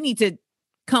 you need to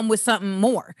come with something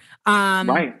more.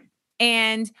 Right.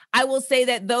 And I will say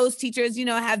that those teachers,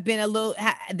 have been a little,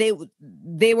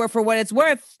 they were, for what it's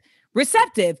worth,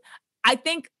 receptive. I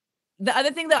think the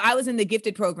other thing, though, I was in the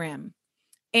gifted program,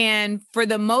 and for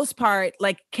the most part,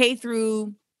 like K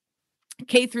through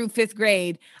fifth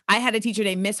grade, I had a teacher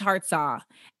named Miss Hartsaw,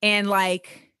 and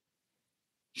like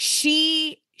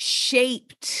she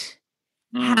shaped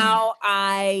how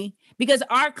because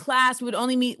our class would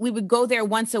only meet, we would go there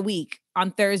once a week on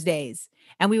Thursdays,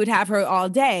 and we would have her all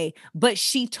day, but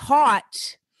she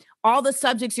taught all the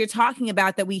subjects you're talking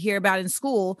about that we hear about in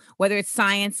school, whether it's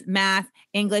science, math,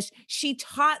 English. She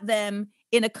taught them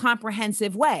in a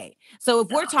comprehensive way. So if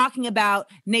we're talking about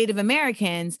Native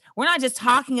Americans, we're not just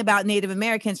talking about Native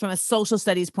Americans from a social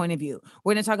studies point of view.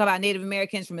 We're going to talk about Native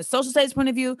Americans from a social studies point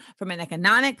of view, from an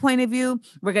economic point of view.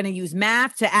 We're going to use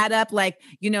math to add up, like,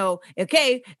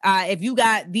 okay, if you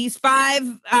got these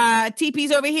 5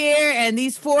 teepees over here and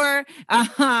these 4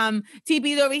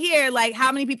 teepees over here, like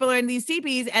how many people are in these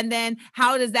teepees? And then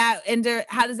how does that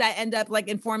end up like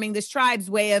informing this tribe's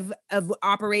way of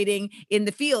operating in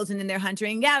the fields and in their hunting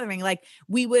and gathering? Like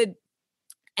we would,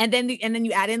 and then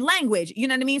you add in language, you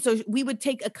know what I mean? So we would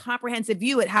take a comprehensive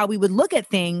view at how we would look at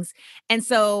things. And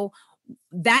so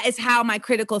that is how my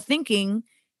critical thinking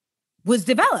was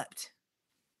developed.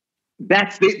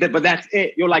 But that's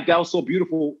it. You're like, that was so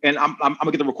beautiful. And I'm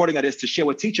gonna get the recording of this to share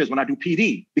with teachers when I do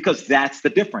PD, because that's the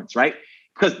difference, right?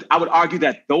 Because I would argue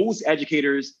that those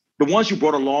educators, the ones you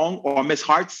brought along, or Miss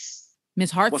Hartsaw.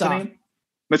 What's her name?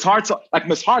 Miss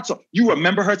Hartsaw, you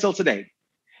remember her till today.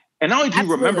 And not only do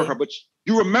you remember her, but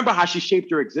you remember how she shaped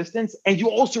your existence. And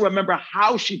you also remember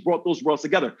how she brought those worlds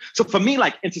together. So for me,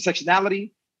 like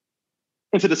intersectionality,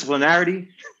 interdisciplinarity,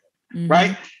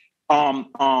 right?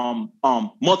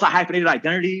 Multi-hyphenated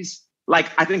identities. Like,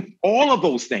 I think all of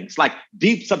those things, like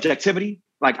deep subjectivity,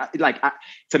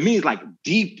 to me, it's like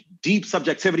deep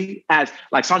subjectivity, as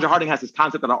like Sandra Harding has this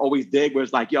concept that I always dig, where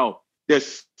it's like,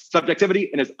 there's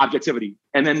subjectivity and there's objectivity.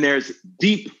 And then there's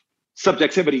deep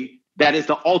subjectivity that is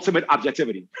the ultimate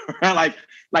objectivity. like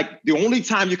the only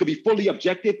time you can be fully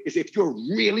objective is if you're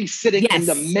really sitting in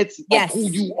the midst of who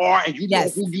you are, and you know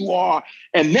who you are.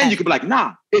 And then you can be like,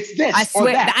 nah, it's this or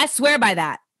that. I swear by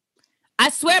that.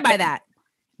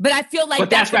 But I feel like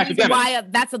that's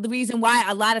the reason why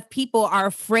a lot of people are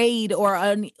afraid or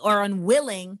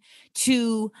unwilling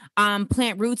to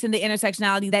plant roots in the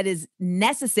intersectionality that is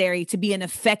necessary to be an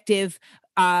effective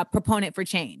proponent for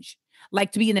change.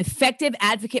 Like, to be an effective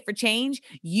advocate for change,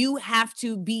 you have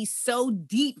to be so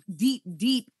deep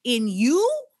in you,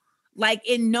 like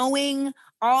in knowing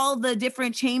all the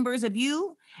different chambers of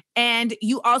you. And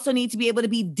you also need to be able to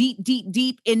be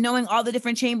deep in knowing all the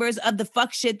different chambers of the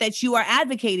fuck shit that you are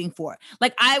advocating for.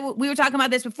 Like we were talking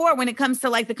about this before when it comes to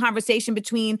like the conversation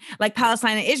between like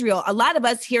Palestine and Israel. A lot of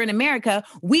us here in America,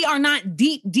 we are not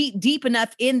deep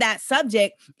enough in that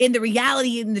subject, in the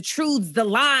reality and the truths, the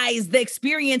lies, the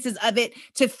experiences of it,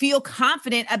 to feel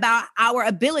confident about our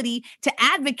ability to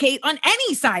advocate on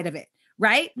any side of it.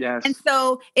 Right. Yes. And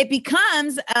so it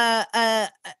becomes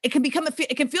it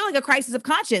can feel like a crisis of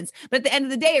conscience. But at the end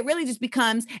of the day, it really just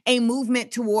becomes a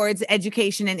movement towards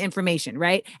education and information.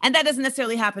 Right. And that doesn't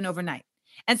necessarily happen overnight.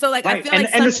 And so like, I feel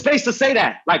and the space to say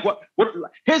that, like what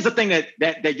here's the thing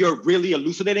that you're really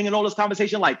elucidating in all this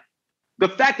conversation. Like the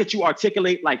fact that you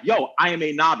articulate like, I am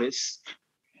a novice.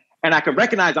 And I can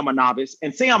recognize I'm a novice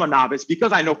and say I'm a novice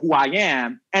because I know who I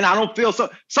am. And I don't feel some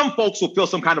folks will feel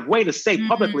some kind of way to say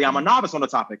publicly I'm a novice on the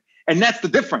topic. And that's the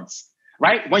difference,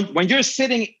 right? When you're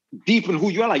sitting deep in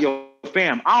who you are, like,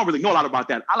 fam, I don't really know a lot about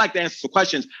that. I like to answer some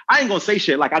questions. I ain't gonna say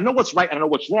shit. Like, I know what's right and I know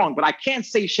what's wrong, but I can't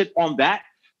say shit on that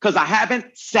because I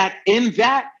haven't sat in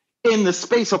that in the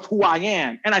space of who I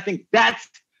am. And I think that's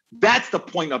the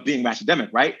point of being ratchetdemic,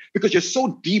 right? Because you're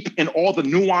so deep in all the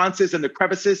nuances and the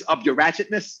crevices of your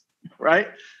ratchetness. Right?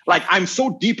 Like, I'm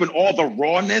so deep in all the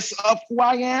rawness of who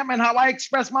I am and how I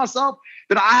express myself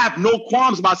that I have no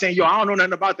qualms about saying, I don't know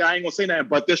nothing about that. I ain't gonna say nothing,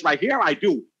 but this right here, I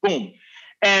do. Boom.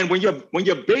 And when you're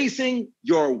basing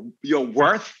your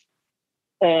worth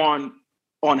on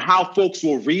how folks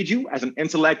will read you as an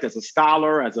intellect, as a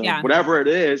scholar, as a whatever it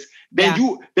is, then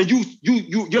you're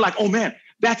like, oh man,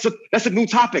 that's a new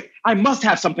topic. I must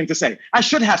have something to say. I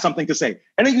should have something to say.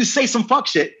 And then you say some fuck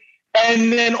shit.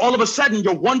 And then all of a sudden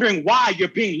you're wondering why you're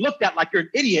being looked at like you're an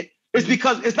idiot.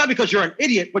 It's not because you're an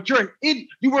idiot, but you were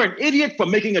an idiot for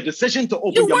making a decision to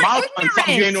open your mouth on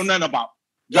something you ain't know nothing about.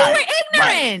 You were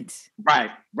ignorant.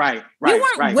 Right. You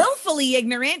weren't willfully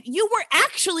ignorant. You were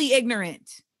actually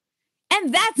ignorant.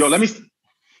 And that's...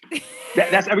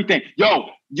 that's everything.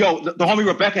 The homie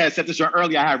Rebecca had said this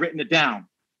earlier. I had written it down,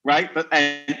 right?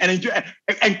 And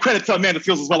credit to Amanda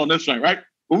Fields as well on this one, right?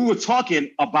 we were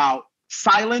talking about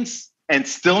silence and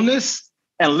stillness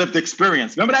and lived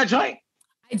experience. Remember that joint?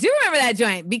 I do remember that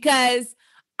joint because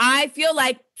I feel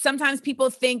like sometimes people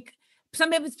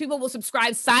will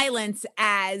subscribe silence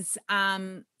as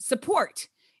support,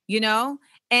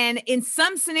 and in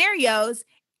some scenarios,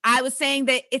 I was saying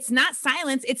that it's not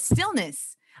silence, it's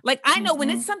stillness. Like I know when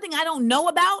it's something I don't know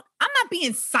about, I'm not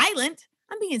being silent,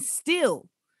 I'm being still.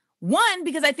 One,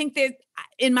 because I think that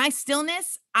in my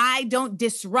stillness, I don't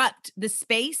disrupt the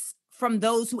space from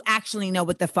those who actually know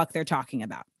what the fuck they're talking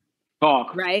about.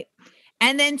 Talk. Right?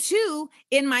 And then two,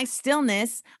 in my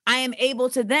stillness, I am able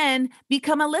to then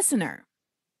become a listener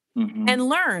and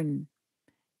learn,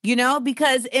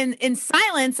 because in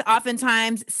silence,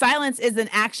 oftentimes, silence is an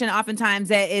action oftentimes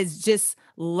that is just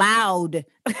loud.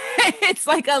 It's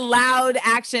like a loud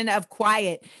action of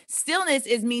quiet. Stillness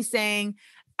is me saying,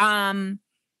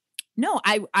 no,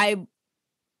 I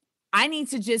need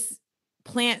to just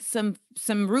plant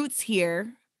some roots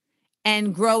here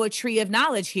and grow a tree of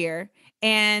knowledge here.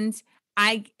 And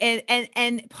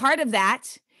and part of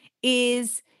that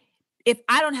is if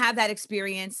I don't have that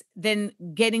experience, then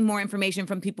getting more information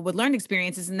from people with learned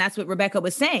experiences. And that's what Rebecca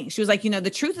was saying. She was like, the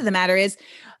truth of the matter is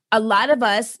a lot of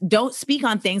us don't speak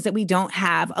on things that we don't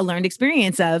have a learned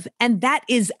experience of. And that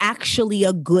is actually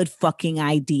a good fucking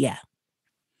idea.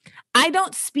 I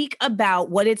don't speak about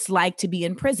what it's like to be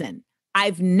in prison.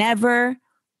 I've never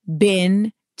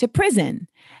been to prison.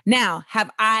 Now,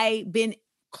 have I been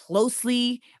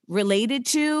closely related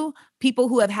to people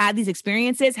who have had these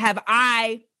experiences? Have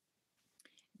I,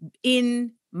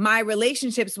 in my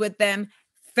relationships with them,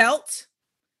 felt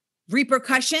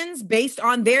repercussions based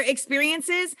on their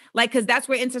experiences? Like, because that's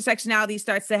where intersectionality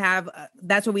starts to have,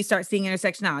 that's where we start seeing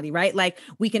intersectionality, right? Like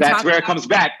we can That's where it comes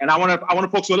back. And I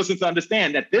want folks who are listening to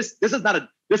understand that this is not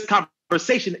this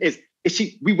conversation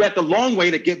we went the long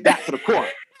way to get back to the core.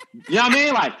 You know what I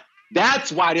mean? Like,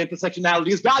 that's why the intersectionality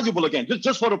is valuable again.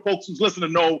 Just for the folks who's listening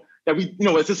to know that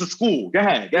it's just a school. Go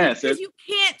ahead, sis. You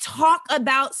can't talk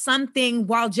about something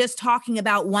while just talking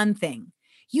about one thing.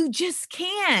 You just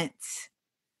can't.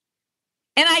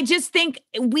 And I just think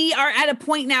we are at a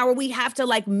point now where we have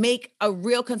to make a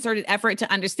real concerted effort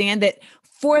to understand that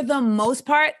for the most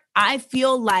part, I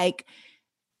feel like,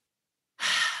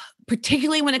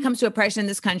 particularly when it comes to oppression in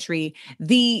this country,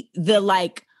 the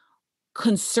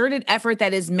concerted effort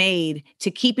that is made to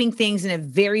keeping things in a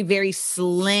very, very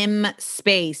slim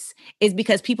space is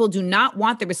because people do not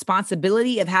want the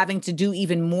responsibility of having to do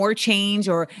even more change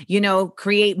or,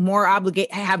 create more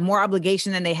have more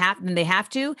obligation than they have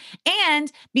to.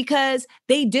 And because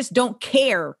they just don't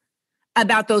care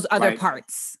about those other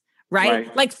parts.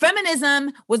 Right? Like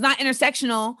feminism was not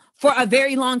intersectional for a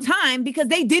very long time because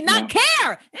they did not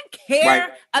care. They didn't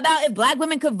care about if Black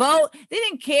women could vote. They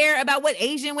didn't care about what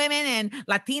Asian women and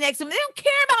Latinx women, they don't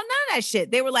care about none of that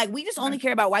shit. They were like, we just only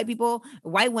care about white people,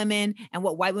 white women, and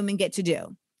what white women get to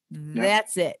do.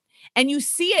 That's it. And you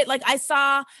see it, like I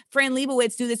saw Fran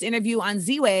Lebowitz do this interview on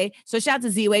Z-Way. So shout out to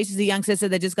Z-Way. She's a young sister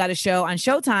that just got a show on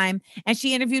Showtime. And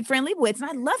she interviewed Fran Lebowitz. And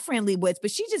I love Fran Lebowitz,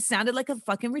 but she just sounded like a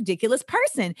fucking ridiculous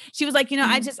person. She was like,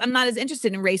 I'm not as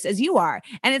interested in race as you are.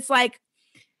 And it's like,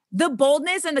 the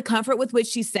boldness and the comfort with which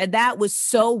she said that was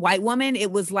so white woman.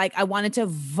 It was like, I wanted to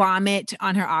vomit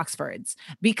on her Oxfords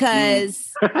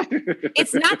because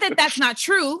it's not that that's not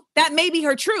true. That may be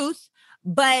her truth,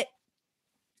 but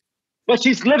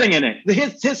she's living in it. I'm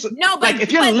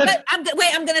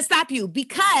going to stop you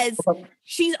because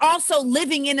she's also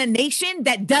living in a nation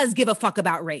that does give a fuck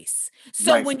about race.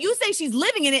 So when you say she's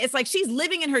living in it, it's like she's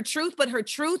living in her truth, but her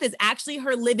truth is actually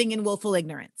her living in willful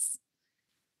ignorance.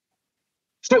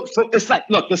 So it's like,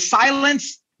 look, the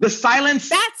silence. That's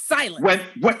silence.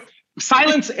 When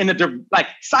silence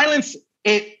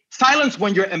silence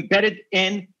when you're embedded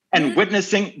in and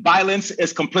witnessing violence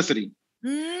is complicity.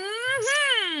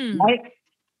 Right?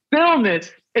 Stillness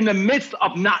in the midst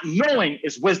of not knowing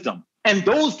is wisdom. And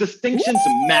those distinctions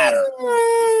matter.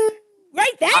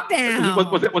 Write that down.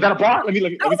 Was that a bar? Let me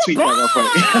tweet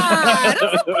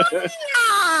that real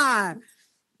quick.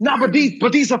 No, but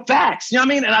these are facts. You know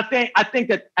what I mean? And I think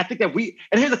that we,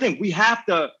 and here's the thing, we have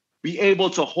to be able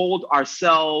to hold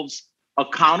ourselves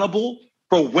accountable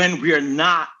for when we are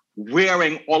not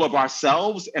wearing all of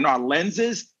ourselves and our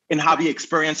lenses in how we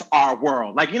experience our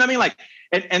world. Like, you know what I mean? Like,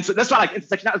 and so that's why like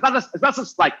intersectionality, it's not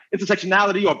just like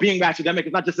intersectionality or being academic.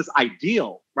 It's not just this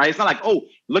ideal, right? It's not like, oh,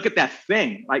 look at that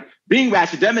thing. Like being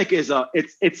academic is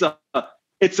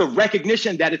it's a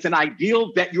recognition that it's an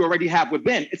ideal that you already have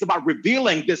within. It's about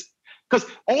revealing this, because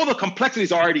all the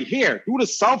complexities are already here. Do the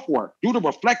self-work, do the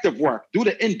reflective work, do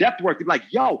the in-depth work. You're like,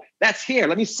 yo, that's here.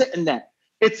 Let me sit in that.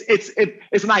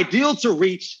 it's an ideal to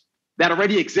reach that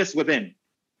already exists within.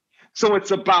 So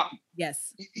it's about,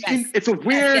 yes. It's a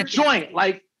weird joint,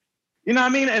 like, you know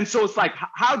what I mean? And so it's like,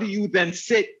 how do you then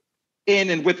sit in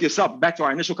and with yourself? Back to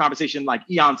our initial conversation, like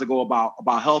eons ago about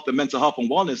health and mental health and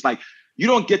wellness. Like, you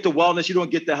don't get the wellness, you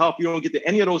don't get the health, you don't get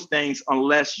any of those things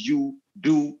unless you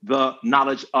do the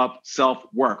knowledge of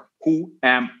self-work. Who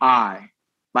am I?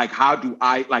 Like,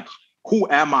 who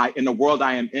am I in the world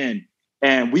I am in?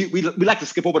 And we like to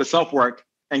skip over the self-work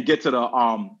and get to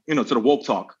the to the woke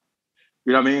talk.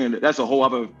 You know what I mean? That's a whole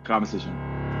other conversation.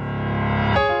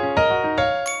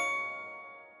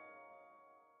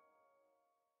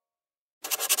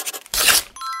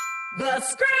 The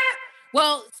script.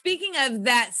 Well, speaking of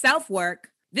that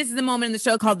self-work, this is the moment in the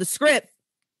show called The Script.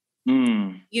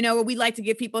 You know, where we like to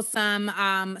give people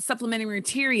some supplementary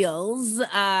materials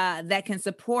that can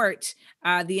support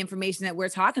the information that we're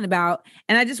talking about.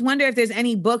 And I just wonder if there's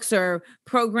any books or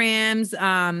programs,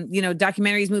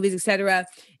 documentaries, movies, etc.,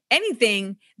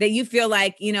 anything that you feel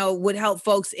like, would help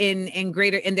folks in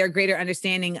their greater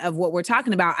understanding of what we're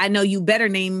talking about. I know you better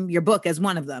name your book as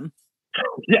one of them.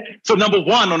 Yeah. So number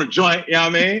one on the joint, you know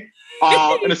what I mean?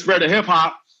 In the spirit of hip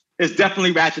hop, is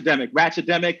definitely Ratchetdemic.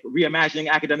 Ratchetdemic, Reimagining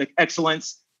Academic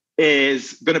Excellence,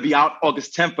 is going to be out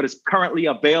August 10th, but it's currently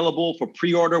available for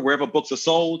pre-order wherever books are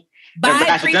sold.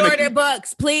 Buy pre-order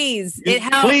books, please. It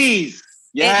helps. Please.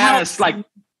 Yes. It helps,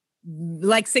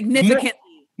 like significantly.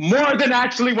 More than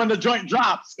actually when the joint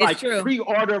drops. It's true.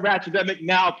 Pre-order Ratchetdemic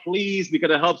now, please,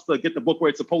 because it helps to get the book where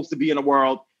it's supposed to be in the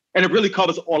world. And it really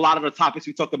covers a lot of the topics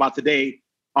we talked about today,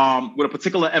 with a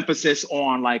particular emphasis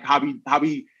on like how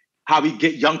we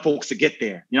get young folks to get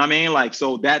there. You know what I mean? Like,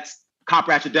 so that's Cop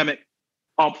Ratchetdemic.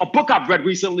 A book I've read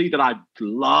recently that I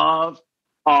love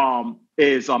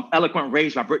is Eloquent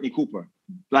Rage by Brittany Cooper.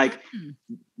 Like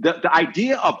the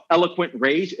idea of eloquent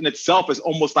rage in itself is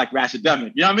almost like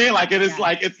Ratchetdemic. You know what I mean? Like it's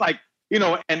like,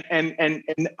 and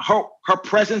her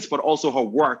presence, but also her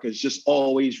work is just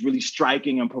always really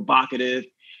striking and provocative.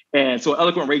 And so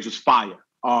Eloquent Rage was fire.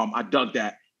 I dug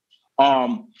that.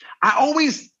 I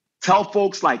always tell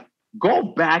folks, like, go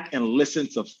back and listen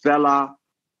to Fela,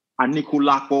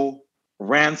 Anikulapo,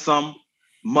 Ransom,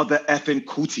 Mother effing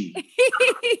Kuti.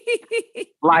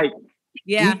 Like,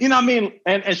 yeah, you know what I mean?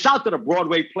 And shout to the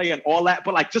Broadway play and all that,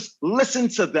 but like, just listen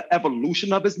to the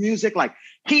evolution of his music. Like,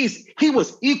 he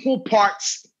was equal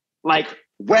parts like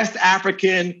West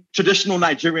African, traditional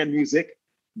Nigerian music,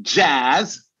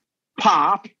 jazz,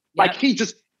 pop. Yep. Like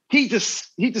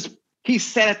he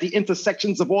sat at the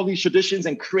intersections of all these traditions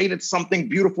and created something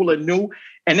beautiful and new.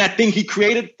 And that thing he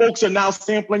created, folks are now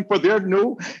sampling for their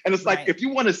new. And it's like, if you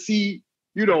want to see,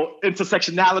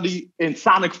 intersectionality in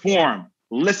sonic form,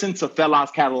 listen to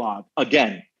Fela's catalog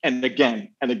again and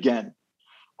again and again.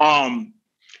 And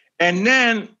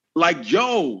then like,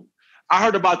 yo, I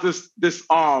heard about this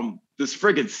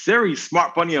friggin' series,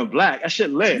 Smart, Funny, and Black. That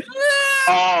shit lit.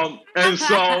 And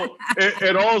so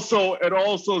it also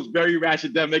is very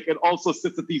Ratchetdemic. It also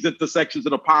sits at these intersections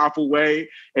in a powerful way,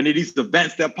 and in these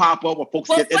events that pop up where folks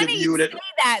get interviewed. You say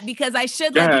that because I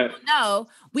should let people know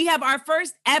we have our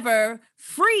first ever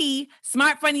free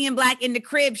Smart, Funny, and Black in the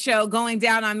Crib show going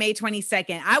down on May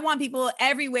 22nd. I want people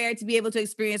everywhere to be able to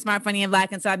experience Smart, Funny, and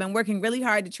Black. And so I've been working really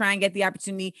hard to try and get the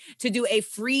opportunity to do a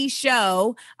free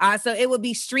show. So it will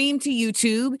be streamed to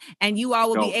YouTube, and you all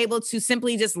will be able to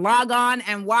simply just log on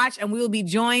and watch. And we will be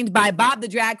joined by Bob the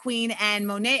Drag Queen and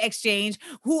Monet Exchange,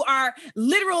 who are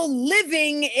literal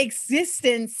living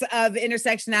existence of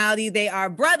intersectionality. They are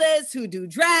brothers who do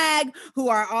drag, who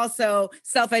are also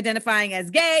self-identifying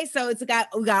as gay. So we got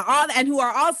all that, and who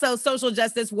are also social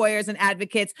justice warriors and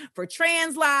advocates for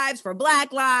trans lives, for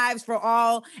Black lives,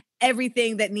 for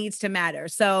everything that needs to matter.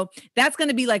 So that's going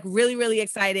to be like really, really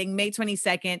exciting, May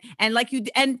 22nd.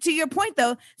 And to your point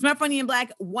though, Smart, Funny, and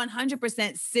Black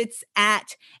 100% sits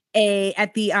at the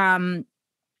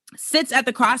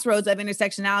crossroads of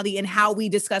intersectionality and how we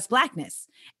discuss Blackness.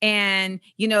 And,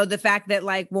 the fact that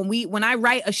like when I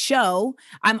write a show,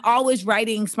 I'm always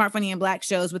writing Smart, Funny, and Black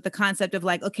shows with the concept of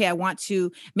like, okay, I want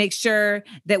to make sure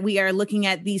that we are looking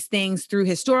at these things through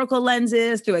historical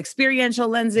lenses, through experiential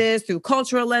lenses, through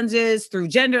cultural lenses, through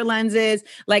gender lenses,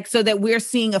 like so that we're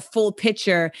seeing a full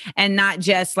picture and not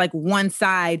just like one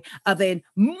side of a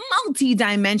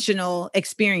multi-dimensional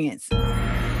experience.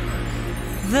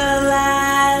 The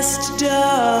last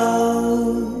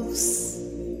dose.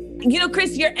 you know,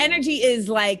 Chris, your energy is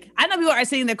like, I know people are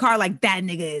sitting in their car like, that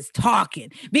nigga is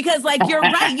talking. Because like, you're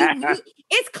right.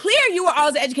 It's clear you were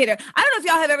always an educator. I don't know if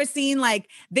y'all have ever seen, like,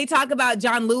 they talk about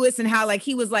John Lewis and how like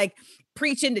he was like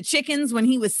preaching to chickens when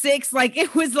he was 6. Like,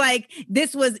 it was like,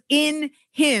 this was in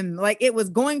him. Like, it was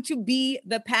going to be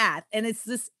the path. And it's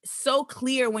just so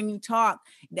clear when you talk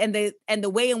and the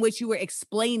way in which you were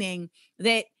explaining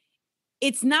that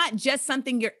it's not just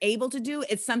something you're able to do.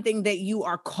 It's something that you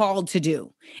are called to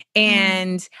do.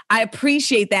 And I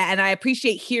appreciate that. And I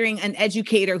appreciate hearing an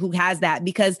educator who has that,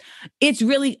 because it's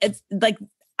like,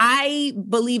 I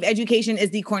believe education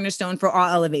is the cornerstone for all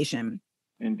elevation.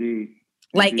 Indeed.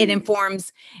 Like, it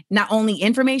informs not only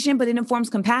information, but it informs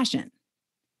compassion.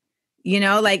 You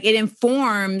know, like, it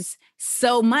informs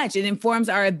so much. It informs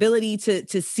our ability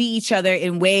to see each other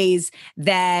in ways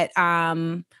that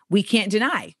we can't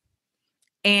deny.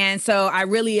 And so I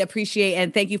really appreciate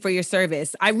and thank you for your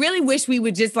service. I really wish we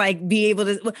would just like be able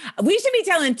to, we should be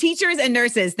telling teachers and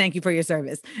nurses, thank you for your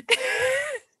service.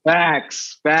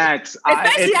 Facts.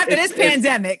 Especially after this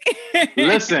pandemic.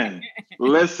 Listen.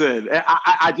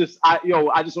 I just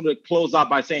wanted to close out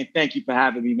by saying thank you for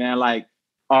having me, man. Like,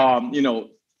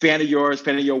 fan of yours,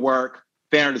 fan of your work,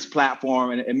 fan of this platform.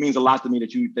 And it means a lot to me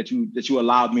that you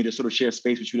allowed me to sort of share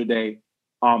space with you today.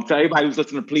 To everybody who's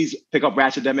listening, please pick up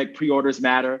Ratchetdemic. Pre-orders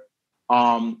matter.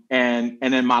 And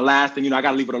then my last thing, I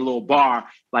got to leave it a little bar.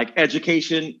 Like,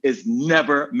 education is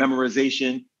never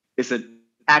memorization. It's an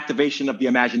activation of the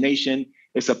imagination.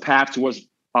 It's a path towards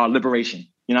liberation.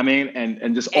 You know what I mean?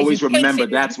 And just always remember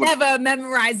that's what never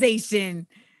memorization.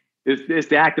 It's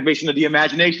the activation of the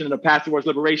imagination and the path towards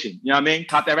liberation. You know what I mean?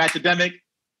 Caught that Ratchetdemic.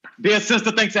 Dear sister,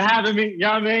 thanks for having me. You know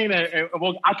what I mean? And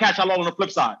I'll catch y'all all on the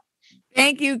flip side.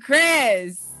 Thank you,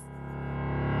 Chris.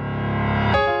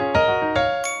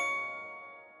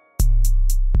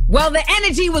 Well, the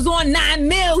energy was on 9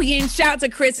 million. Shout out to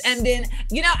Chris Emdin.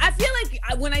 I feel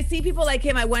like when I see people like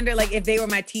him, I wonder like if they were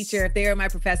my teacher, if they were my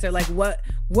professor, like what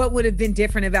would have been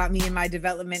different about me in my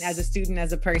development as a student,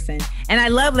 as a person. And I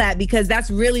love that, because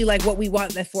that's really like what we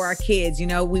want for our kids.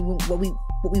 What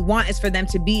we want is for them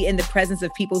to be in the presence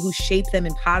of people who shape them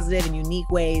in positive and unique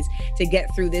ways to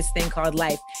get through this thing called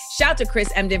life. Shout out to Chris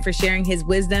Emdin for sharing his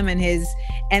wisdom and his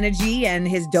energy and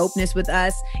his dopeness with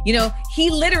us. He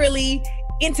literally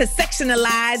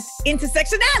intersectionalized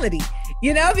intersectionality,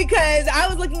 because I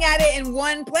was looking at it in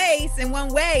one place, in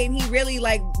one way, and he really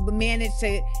like managed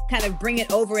to kind of bring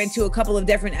it over into a couple of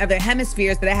different other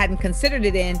hemispheres that I hadn't considered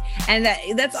it in. And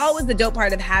that's always the dope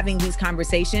part of having these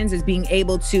conversations, is being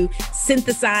able to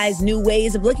synthesize new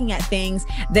ways of looking at things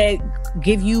that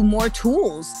give you more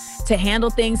tools to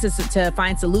handle things, to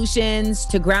find solutions,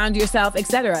 to ground yourself,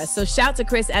 etc. So shout to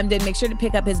Chris Emdin. Make sure to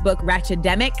pick up his book,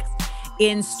 Ratchetdemic,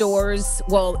 in stores,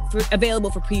 available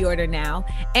for pre-order now.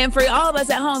 And for all of us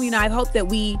at home, I hope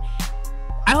that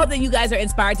you guys are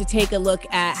inspired to take a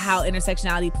look at how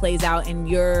intersectionality plays out in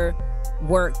your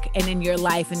work and in your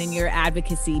life and in your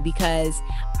advocacy, because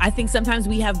I think sometimes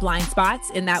we have blind spots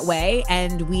in that way,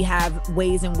 and we have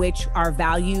ways in which our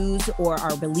values or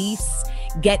our beliefs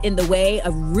get in the way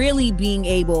of really being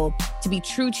able to be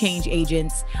true change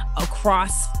agents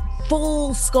across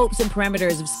full scopes and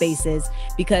parameters of spaces,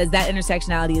 because that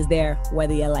intersectionality is there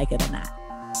whether you like it or not.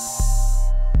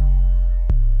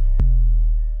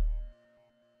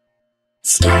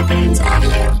 Starburns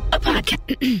Audio,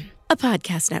 a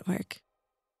podcast network.